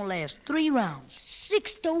champ don't last 3 rounds.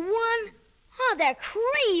 6-1? Oh, they're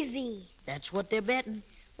crazy. That's what they're betting.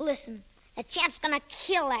 Listen, the champ's gonna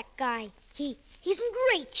kill that guy. He's in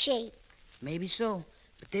great shape. Maybe so,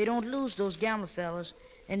 but they don't lose, those gambler fellas.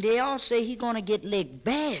 And they all say he's gonna get licked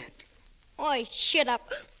bad. Oi, shut up.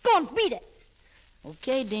 Go and beat it.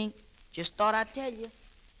 Okay, Dink. Just thought I'd tell you.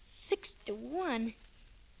 6-1?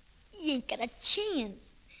 You ain't got a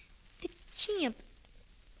chance. The champ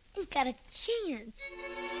ain't got a chance.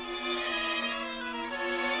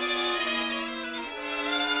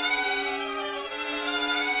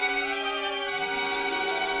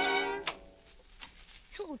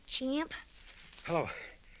 Hello, champ.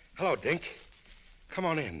 Hello, Dink. Come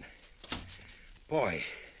on in. Boy,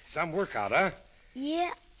 some workout, huh?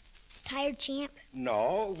 Yeah. Tired, champ?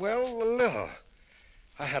 No, well, a little.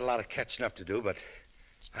 I had a lot of catching up to do, but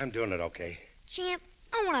I'm doing it okay. Champ,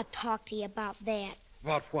 I want to talk to you about that.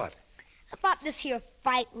 About what? About this here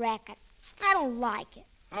fight racket. I don't like it.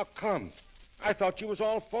 How come? I thought you was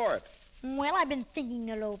all for it. Well, I've been thinking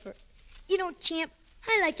it over. You know, champ,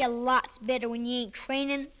 I like you lots better when you ain't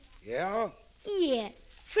training. Yeah? Yeah.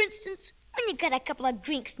 For instance, when you got a couple of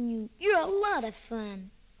drinks in you, you're a lot of fun.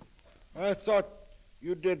 I thought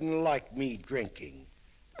you didn't like me drinking.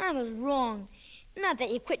 I was wrong. Now that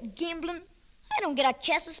you quit gambling, I don't get a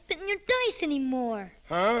chance to spit in your dice anymore.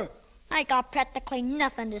 Huh? I got practically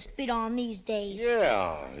nothing to spit on these days.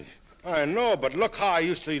 Yeah, I know, but look how I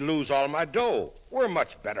used to lose all my dough. We're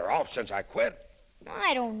much better off since I quit.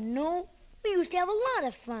 I don't know. We used to have a lot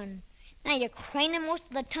of fun. Now you're craning most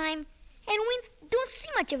of the time, and we don't see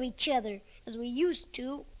much of each other as we used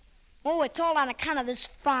to. Oh, it's all on account of this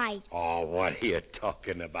fight. Oh, what are you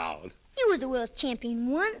talking about? You was a world's champion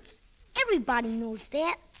once. Everybody knows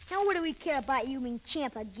that. Now what do we care about you being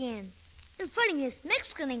champ again? And fighting this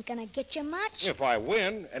Mexican ain't gonna get you much. If I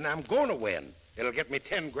win, and I'm gonna win, it'll get me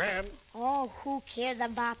 10 grand. Oh, who cares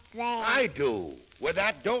about that? I do. With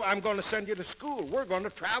that dough, I'm gonna send you to school. We're gonna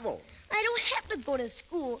travel. I don't have to go to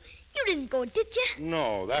school. You didn't go, did you?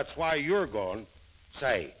 No, that's why you're going.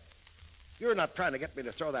 Say, you're not trying to get me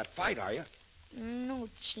to throw that fight, are you? No,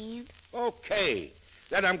 champ. Okay.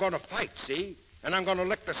 Then I'm gonna fight, see? And I'm gonna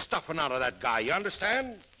lick the stuffing out of that guy, you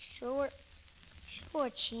understand? Sure. Sure,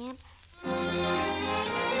 champ.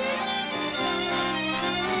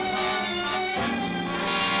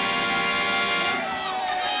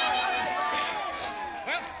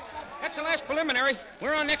 Well, that's the last preliminary.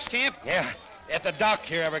 We're on next, champ. Yeah. If the doc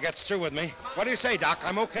here ever gets through with me. What do you say, Doc?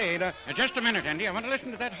 I'm okay, ain't I? Just a minute, Andy. I want to listen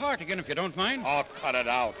to that heart again, if you don't mind. Oh, cut it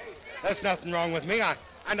out. There's nothing wrong with me. I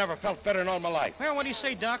never felt better in all my life. Well, what do you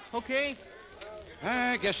say, Doc? Okay?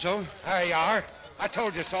 I guess so. There you are. I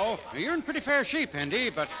told you so. You're in pretty fair shape, Andy,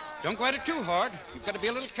 but don't go at it too hard. You've got to be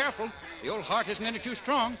a little careful. The old heart isn't any too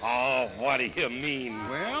strong. Oh, what do you mean?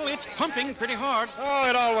 Well, it's pumping pretty hard. Oh,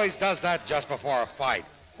 it always does that just before a fight.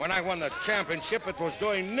 When I won the championship, it was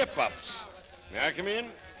doing nip-ups. May I come in?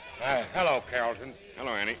 Hello, Carrollton.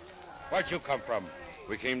 Hello, Annie. Where'd you come from?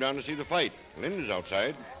 We came down to see the fight. Linda's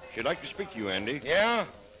outside. She'd like to speak to you, Andy. Yeah?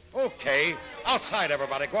 Okay. Outside,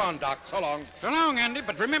 everybody. Go on, Doc. So long. So long, Andy,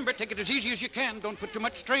 but remember, take it as easy as you can. Don't put too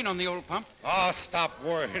much strain on the old pump. Oh, stop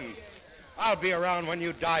worrying. I'll be around when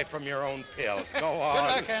you die from your own pills. Go on.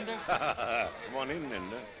 Good luck, Andy. Come on in,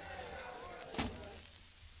 Linda.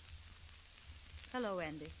 Hello,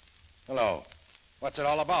 Andy. Hello. What's it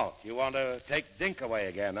all about? You want to take Dink away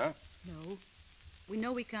again, huh? No. We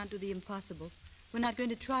know we can't do the impossible. We're not going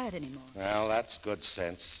to try it anymore. Well, that's good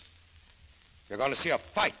sense. You're going to see a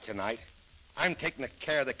fight tonight. I'm taking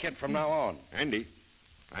care of the kid from now on. Andy,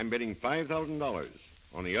 I'm betting $5,000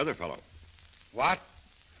 on the other fellow. What?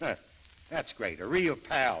 Huh. That's great. A real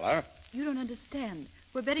pal, huh? You don't understand.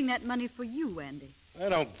 We're betting that money for you, Andy. I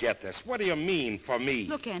don't get this. What do you mean, for me?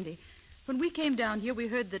 Look, Andy, when we came down here, we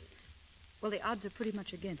heard that, well, the odds are pretty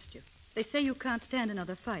much against you. They say you can't stand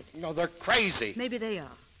another fight. No, they're crazy. Maybe they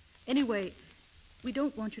are. Anyway, we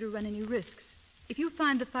don't want you to run any risks. If you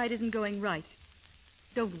find the fight isn't going right,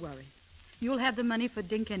 don't worry. You'll have the money for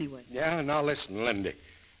Dink anyway. Yeah, now listen, Lindy.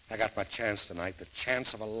 I got my chance tonight, the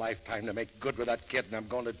chance of a lifetime to make good with that kid, and I'm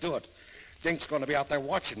going to do it. Dink's going to be out there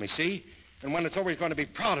watching me, see? And when it's over, he's going to be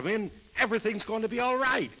proud of me, and everything's going to be all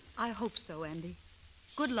right. I hope so, Andy.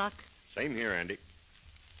 Good luck. Same here, Andy.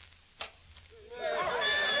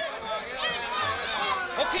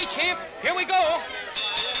 Okay, champ, here we go.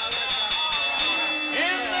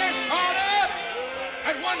 In this corner,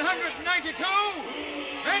 at 192,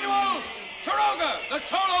 Manuel Taroga, the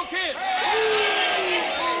Cholo Kid.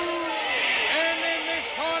 And in this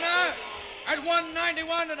corner, at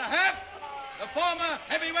 191 and a half, the former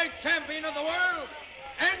heavyweight champion of the world,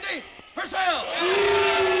 Andy Purcell.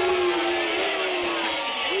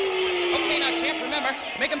 Okay, now, champ, remember,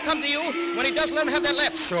 make him come to you. When he does, let him have that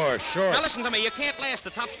left. Sure. Now, listen to me. You can't last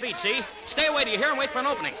at top speed, see? Stay away, do you hear, and wait for an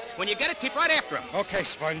opening. When you get it, keep right after him. Okay,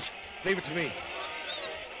 Sponge. Leave it to me.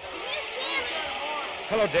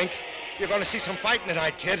 Hello, Dink. You're going to see some fighting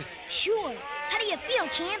tonight, kid. Sure. How do you feel,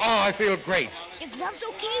 champ? Oh, I feel great. Your gloves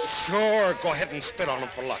okay? Sure. Go ahead and spit on them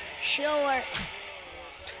for luck. Sure.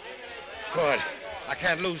 Good. I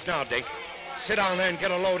can't lose now, Dink. Sit down there and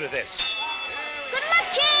get a load of this. Good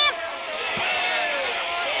luck, champ!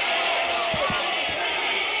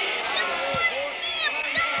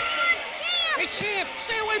 Hey, champ,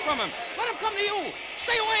 stay away from him. Let him come to you.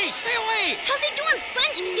 Stay away, stay away. How's he doing,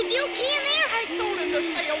 Sponge? Is he okay in there? I told him to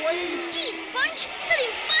stay away. Gee, Sponge, let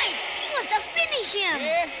him fight. He wants to finish him.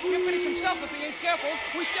 Yeah, he'll finish himself if he ain't careful.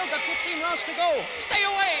 We still got 15 rounds to go. Stay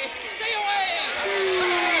away, stay away.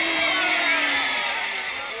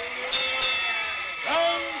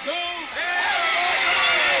 Round 2.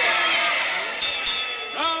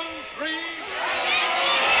 Round 3.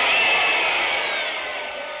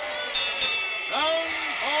 Round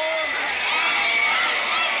 4.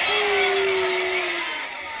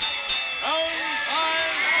 Round 5.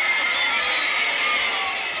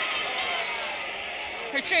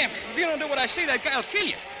 Hey, champ, if you don't do what I say, that guy'll kill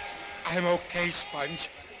you. I'm okay, Sponge.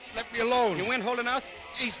 Let me alone. You win holding out?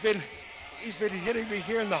 He's been hitting me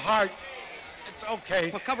here in the heart. It's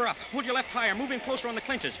okay. Well, cover up. Hold your left higher. Move him closer on the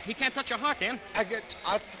clinches. He can't touch your heart then. I'll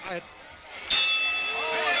try it.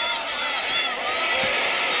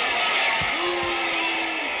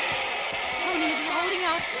 Tony, is he holding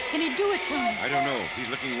out? Can he do it, Tony? I don't know.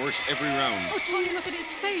 He's looking worse every round. Oh, Tony, look at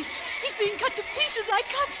his face. He's being cut to pieces. I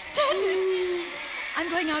can't stand it.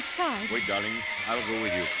 I'm going outside. Wait, darling. I'll go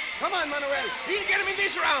with you. Come on, Manuel. He'll get him in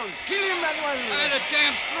this round. Kill him, Manuel. The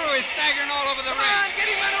champ's through. He's staggering all over the Come ring. on,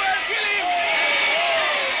 get him, Manuel. Kill him.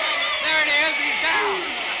 There it is. He's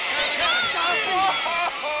down.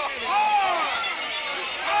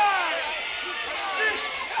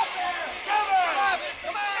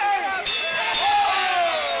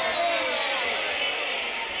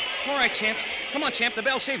 All right, champ. Come on, champ. The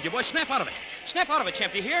bell saved you, boy. Snap out of it. Snap out of it,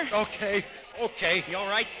 champ. You hear? Okay. You all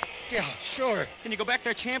right? Yeah, sure. Can you go back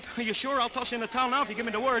there, champ? Are you sure? I'll toss you in the towel now if you give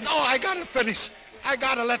me the word. No, I gotta finish. I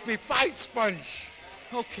gotta let me fight, Sponge.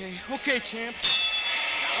 Okay, champ.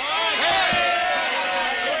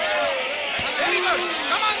 There he goes.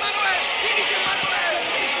 Come on, Manuel. Finish him, Manuel.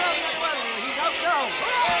 He's out now.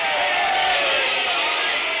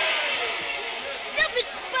 Stop it,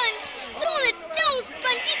 Sponge. Hold it still,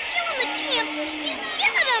 Sponge. He's killing the champ. He's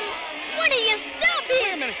killing him. Why do you stop him?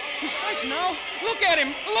 Wait a minute. He's fighting now. Look at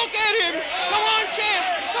him. Look at him. Come on, champ.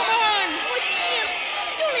 Come on. Oh, champ.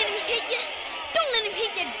 Don't let him hit you. Don't let him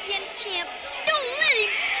hit you again, champ. Don't let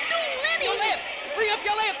him. Don't let him. Your left. Free up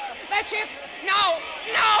your left. That's it. Now,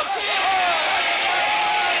 champ.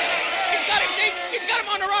 He's got him, Dink. He's got him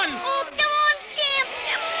on the run. Oh, come on, champ.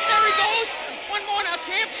 Come on. There he goes. One more now,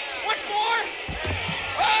 champ. Once more.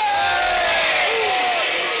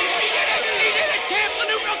 He did it, champ. The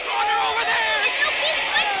neutral corner over there. Okay,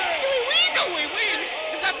 Sponge. Do we win? Do we win?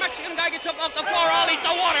 If that Mexican guy gets up off the floor, I'll eat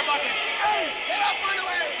the water bucket. Hey, get up,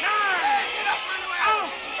 Manuel. Get up, Manuel. Out.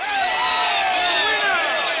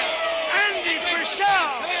 Andy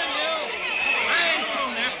Purcell.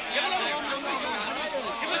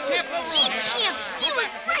 Champ, you were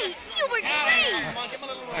great. You were great.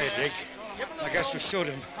 Hi, Dink. I guess we showed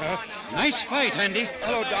him, huh? Nice fight, Andy.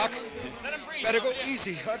 Hello, Doc. Better go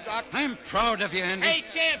easy, huh, Doc? I'm proud of you, Andy. Hey,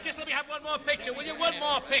 champ, just let me have one more picture, will you? One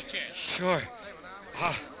more picture. Sure.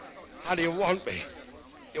 How do you want me?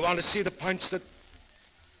 You want to see the punch that...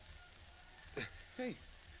 Hey,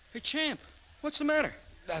 champ. What's the matter?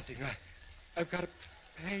 Nothing. I've got a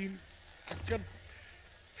pain. I've got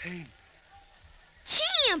pain.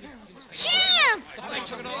 Champ! Champ!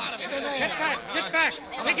 Get back.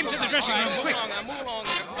 Take him to the dressing room, quick. Move along.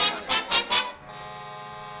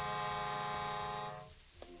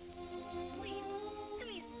 Please, let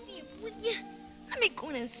me see him, would you? Let me go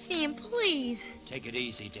in and see him, please. Take it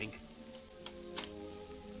easy, Dink.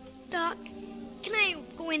 Doc, can I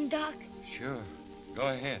go in, Doc? Sure. Go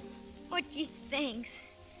ahead. Oh, gee, thanks.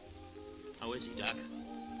 How is he, Doc?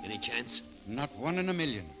 Any chance? Not one in a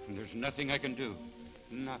million. And there's nothing I can do.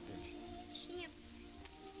 Nothing. Champ.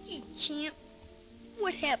 Gee, Champ.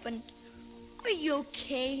 What happened? Are you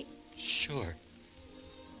okay? Sure.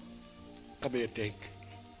 Come here, Dink.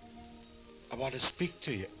 I want to speak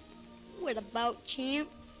to you. What about, Champ?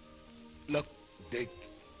 Look, Dink.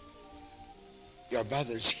 Your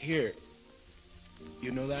mother's here.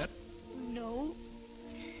 You know that? No.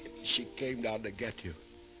 She came down to get you.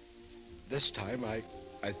 This time, I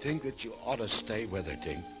think that you ought to stay with her,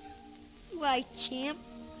 Dink. Why, Champ?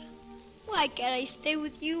 Why can't I stay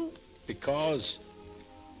with you? Because...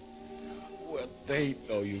 Well, they ain't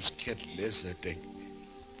no use kidding, is there, Dink?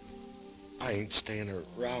 I ain't staying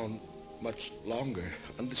around much longer,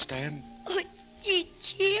 understand? Oh, gee,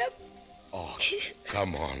 Champ. Oh,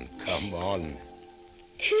 come on.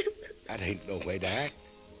 That ain't no way to act.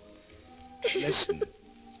 Listen,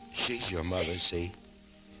 she's your mother, see?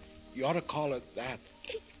 You ought to call it that.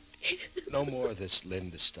 No more of this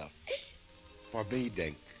Linda stuff. For me,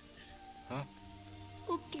 Dink. Huh?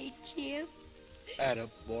 Okay, Champ. Atta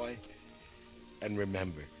boy. And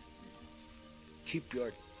remember, keep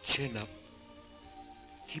your chin up.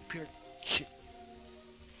 Keep your chin.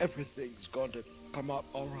 Everything's going to come out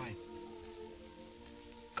all right.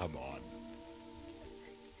 Come on.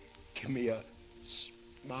 Give me a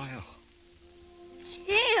smile.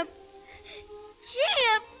 Champ!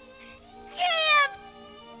 Champ!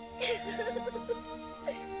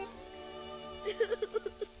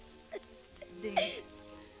 Dink.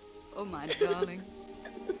 Oh, my darling.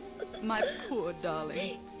 My poor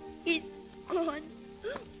darling. He's gone.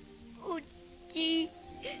 Oh, gee.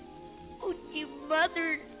 Oh, gee,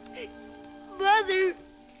 Mother. Mother.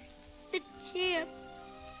 The champ.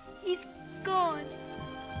 He's gone.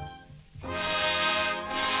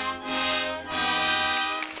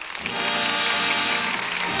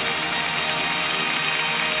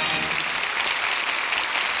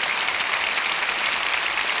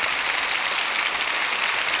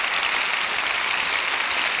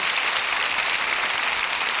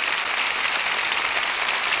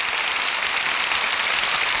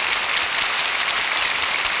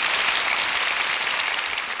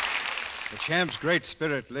 Champ's great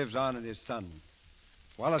spirit lives on in his son.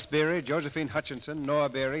 Wallace Beery, Josephine Hutchinson, Noah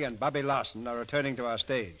Beery, and Bobby Larson are returning to our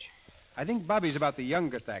stage. I think Bobby's about the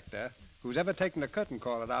youngest actor who's ever taken a curtain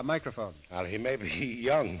call at our microphone. Well, he may be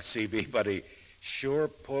young, CB, but he sure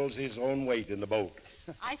pulls his own weight in the boat.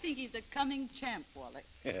 I think he's a coming champ, Wally.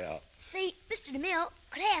 Yeah. Say, Mr. DeMille,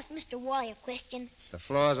 could I ask Mr. Wally a question? The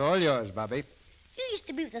floor's all yours, Bobby. You used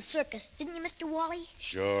to be with the circus, didn't you, Mr. Wally?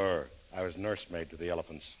 Sure. I was nursemaid to the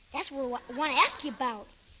elephants. That's what I want to ask you about.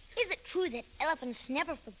 Is it true that elephants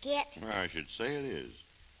never forget? I should say it is.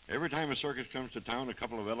 Every time a circus comes to town, a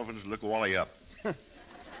couple of elephants look Wally up.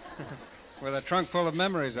 With a trunk full of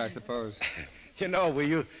memories, I suppose. You know,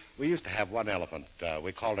 we used to have one elephant.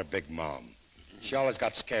 We called her Big Mom. She always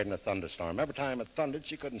got scared in a thunderstorm. Every time it thundered,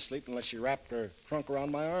 she couldn't sleep unless she wrapped her trunk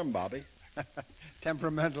around my arm, Bobby.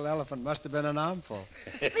 Temperamental elephant must have been an armful.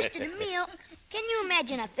 Mr. DeMille, can you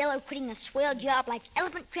imagine a fellow quitting a swell job like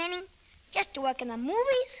elephant training just to work in the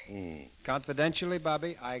movies? Confidentially,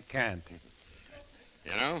 Bobby, I can't.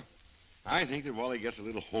 You know, I think that Wally gets a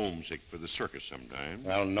little homesick for the circus sometimes.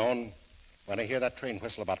 Well, known. When I hear that train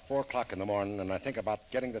whistle about 4 o'clock in the morning and I think about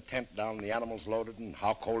getting the tent down and the animals loaded and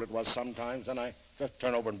how cold it was sometimes, then I just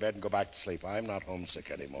turn over in bed and go back to sleep. I'm not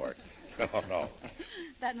homesick anymore. No.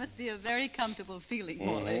 That must be a very comfortable feeling,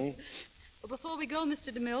 Wally. Well, before we go,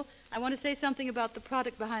 Mr. DeMille, I want to say something about the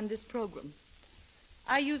product behind this program.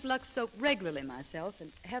 I use Lux soap regularly myself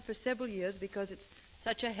and have for several years because it's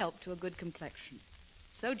such a help to a good complexion.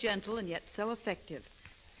 So gentle and yet so effective.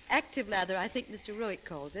 Active lather, I think Mr. Roick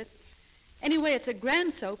calls it. Anyway, it's a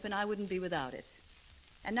grand soap, and I wouldn't be without it.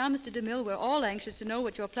 And now, Mr. DeMille, we're all anxious to know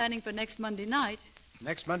what you're planning for next Monday night.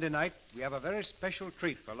 Next Monday night, we have a very special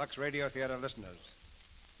treat for Lux Radio Theater listeners.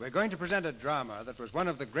 We're going to present a drama that was one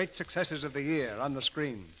of the great successes of the year on the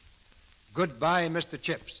screen. Goodbye, Mr.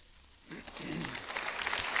 Chips.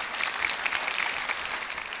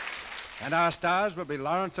 And our stars will be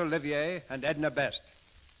Laurence Olivier and Edna Best.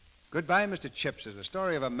 Goodbye, Mr. Chips is the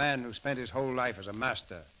story of a man who spent his whole life as a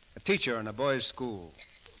master, a teacher in a boys' school.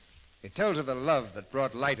 It tells of the love that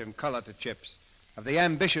brought light and color to Chips, of the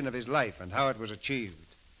ambition of his life and how it was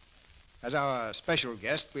achieved. As our special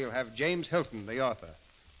guest, we'll have James Hilton, the author.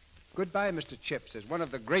 Goodbye, Mr. Chips is one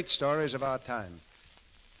of the great stories of our time,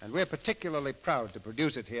 and we're particularly proud to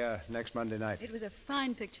produce it here next Monday night. It was a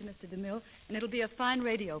fine picture, Mr. DeMille, and it'll be a fine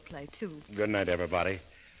radio play, too. Good night, everybody.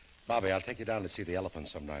 Bobby, I'll take you down to see the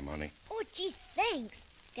elephants sometime, honey. Oh, gee, thanks.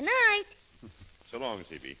 Good night. So long,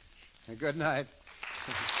 CB. Good night.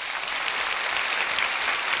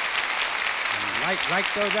 And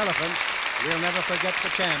like those elephants, we'll never forget the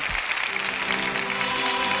champ.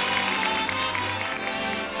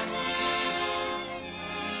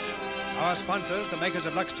 Our sponsors, the makers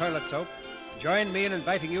of Lux Toilet Soap, join me in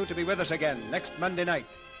inviting you to be with us again next Monday night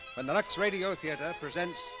when the Lux Radio Theater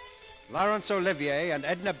presents Laurence Olivier and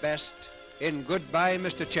Edna Best in Goodbye,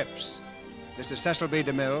 Mr. Chips. This is Cecil B.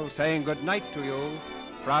 DeMille saying good night to you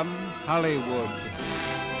from Hollywood.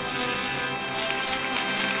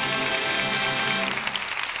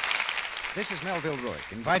 This is Melville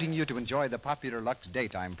Roick, inviting you to enjoy the popular Lux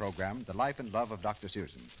daytime program, The Life and Love of Dr.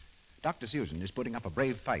 Susan. Dr. Susan is putting up a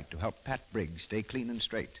brave fight to help Pat Briggs stay clean and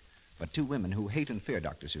straight. But two women who hate and fear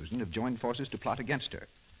Dr. Susan have joined forces to plot against her.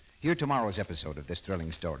 Hear tomorrow's episode of this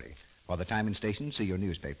thrilling story. For the time and station, see your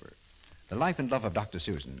newspaper. The Life and Love of Dr.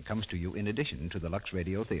 Susan comes to you in addition to the Lux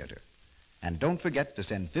Radio Theater. And don't forget to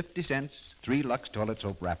send 50 cents, 3 Lux Toilet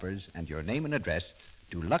Soap wrappers, and your name and address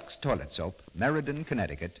to Lux Toilet Soap, Meriden,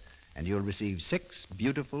 Connecticut, and you'll receive 6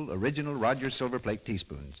 beautiful original Rogers silver plate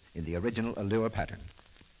teaspoons in the original Allure pattern.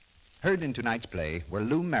 Heard in tonight's play were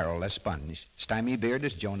Lou Merrill as Sponge, Stymie Beard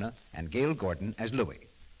as Jonah, and Gail Gordon as Louie.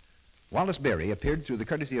 Wallace Beery appeared through the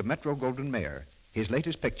courtesy of Metro-Goldwyn-Mayer. His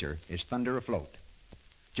latest picture is Thunder Afloat.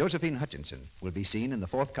 Josephine Hutchinson will be seen in the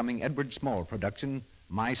forthcoming Edward Small production,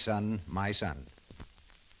 My Son, My Son.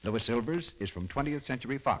 Louis Silvers is from 20th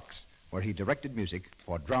Century Fox, where he directed music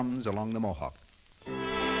for Drums Along the Mohawk.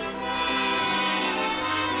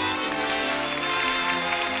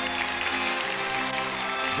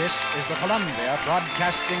 This is the Columbia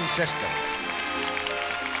Broadcasting System.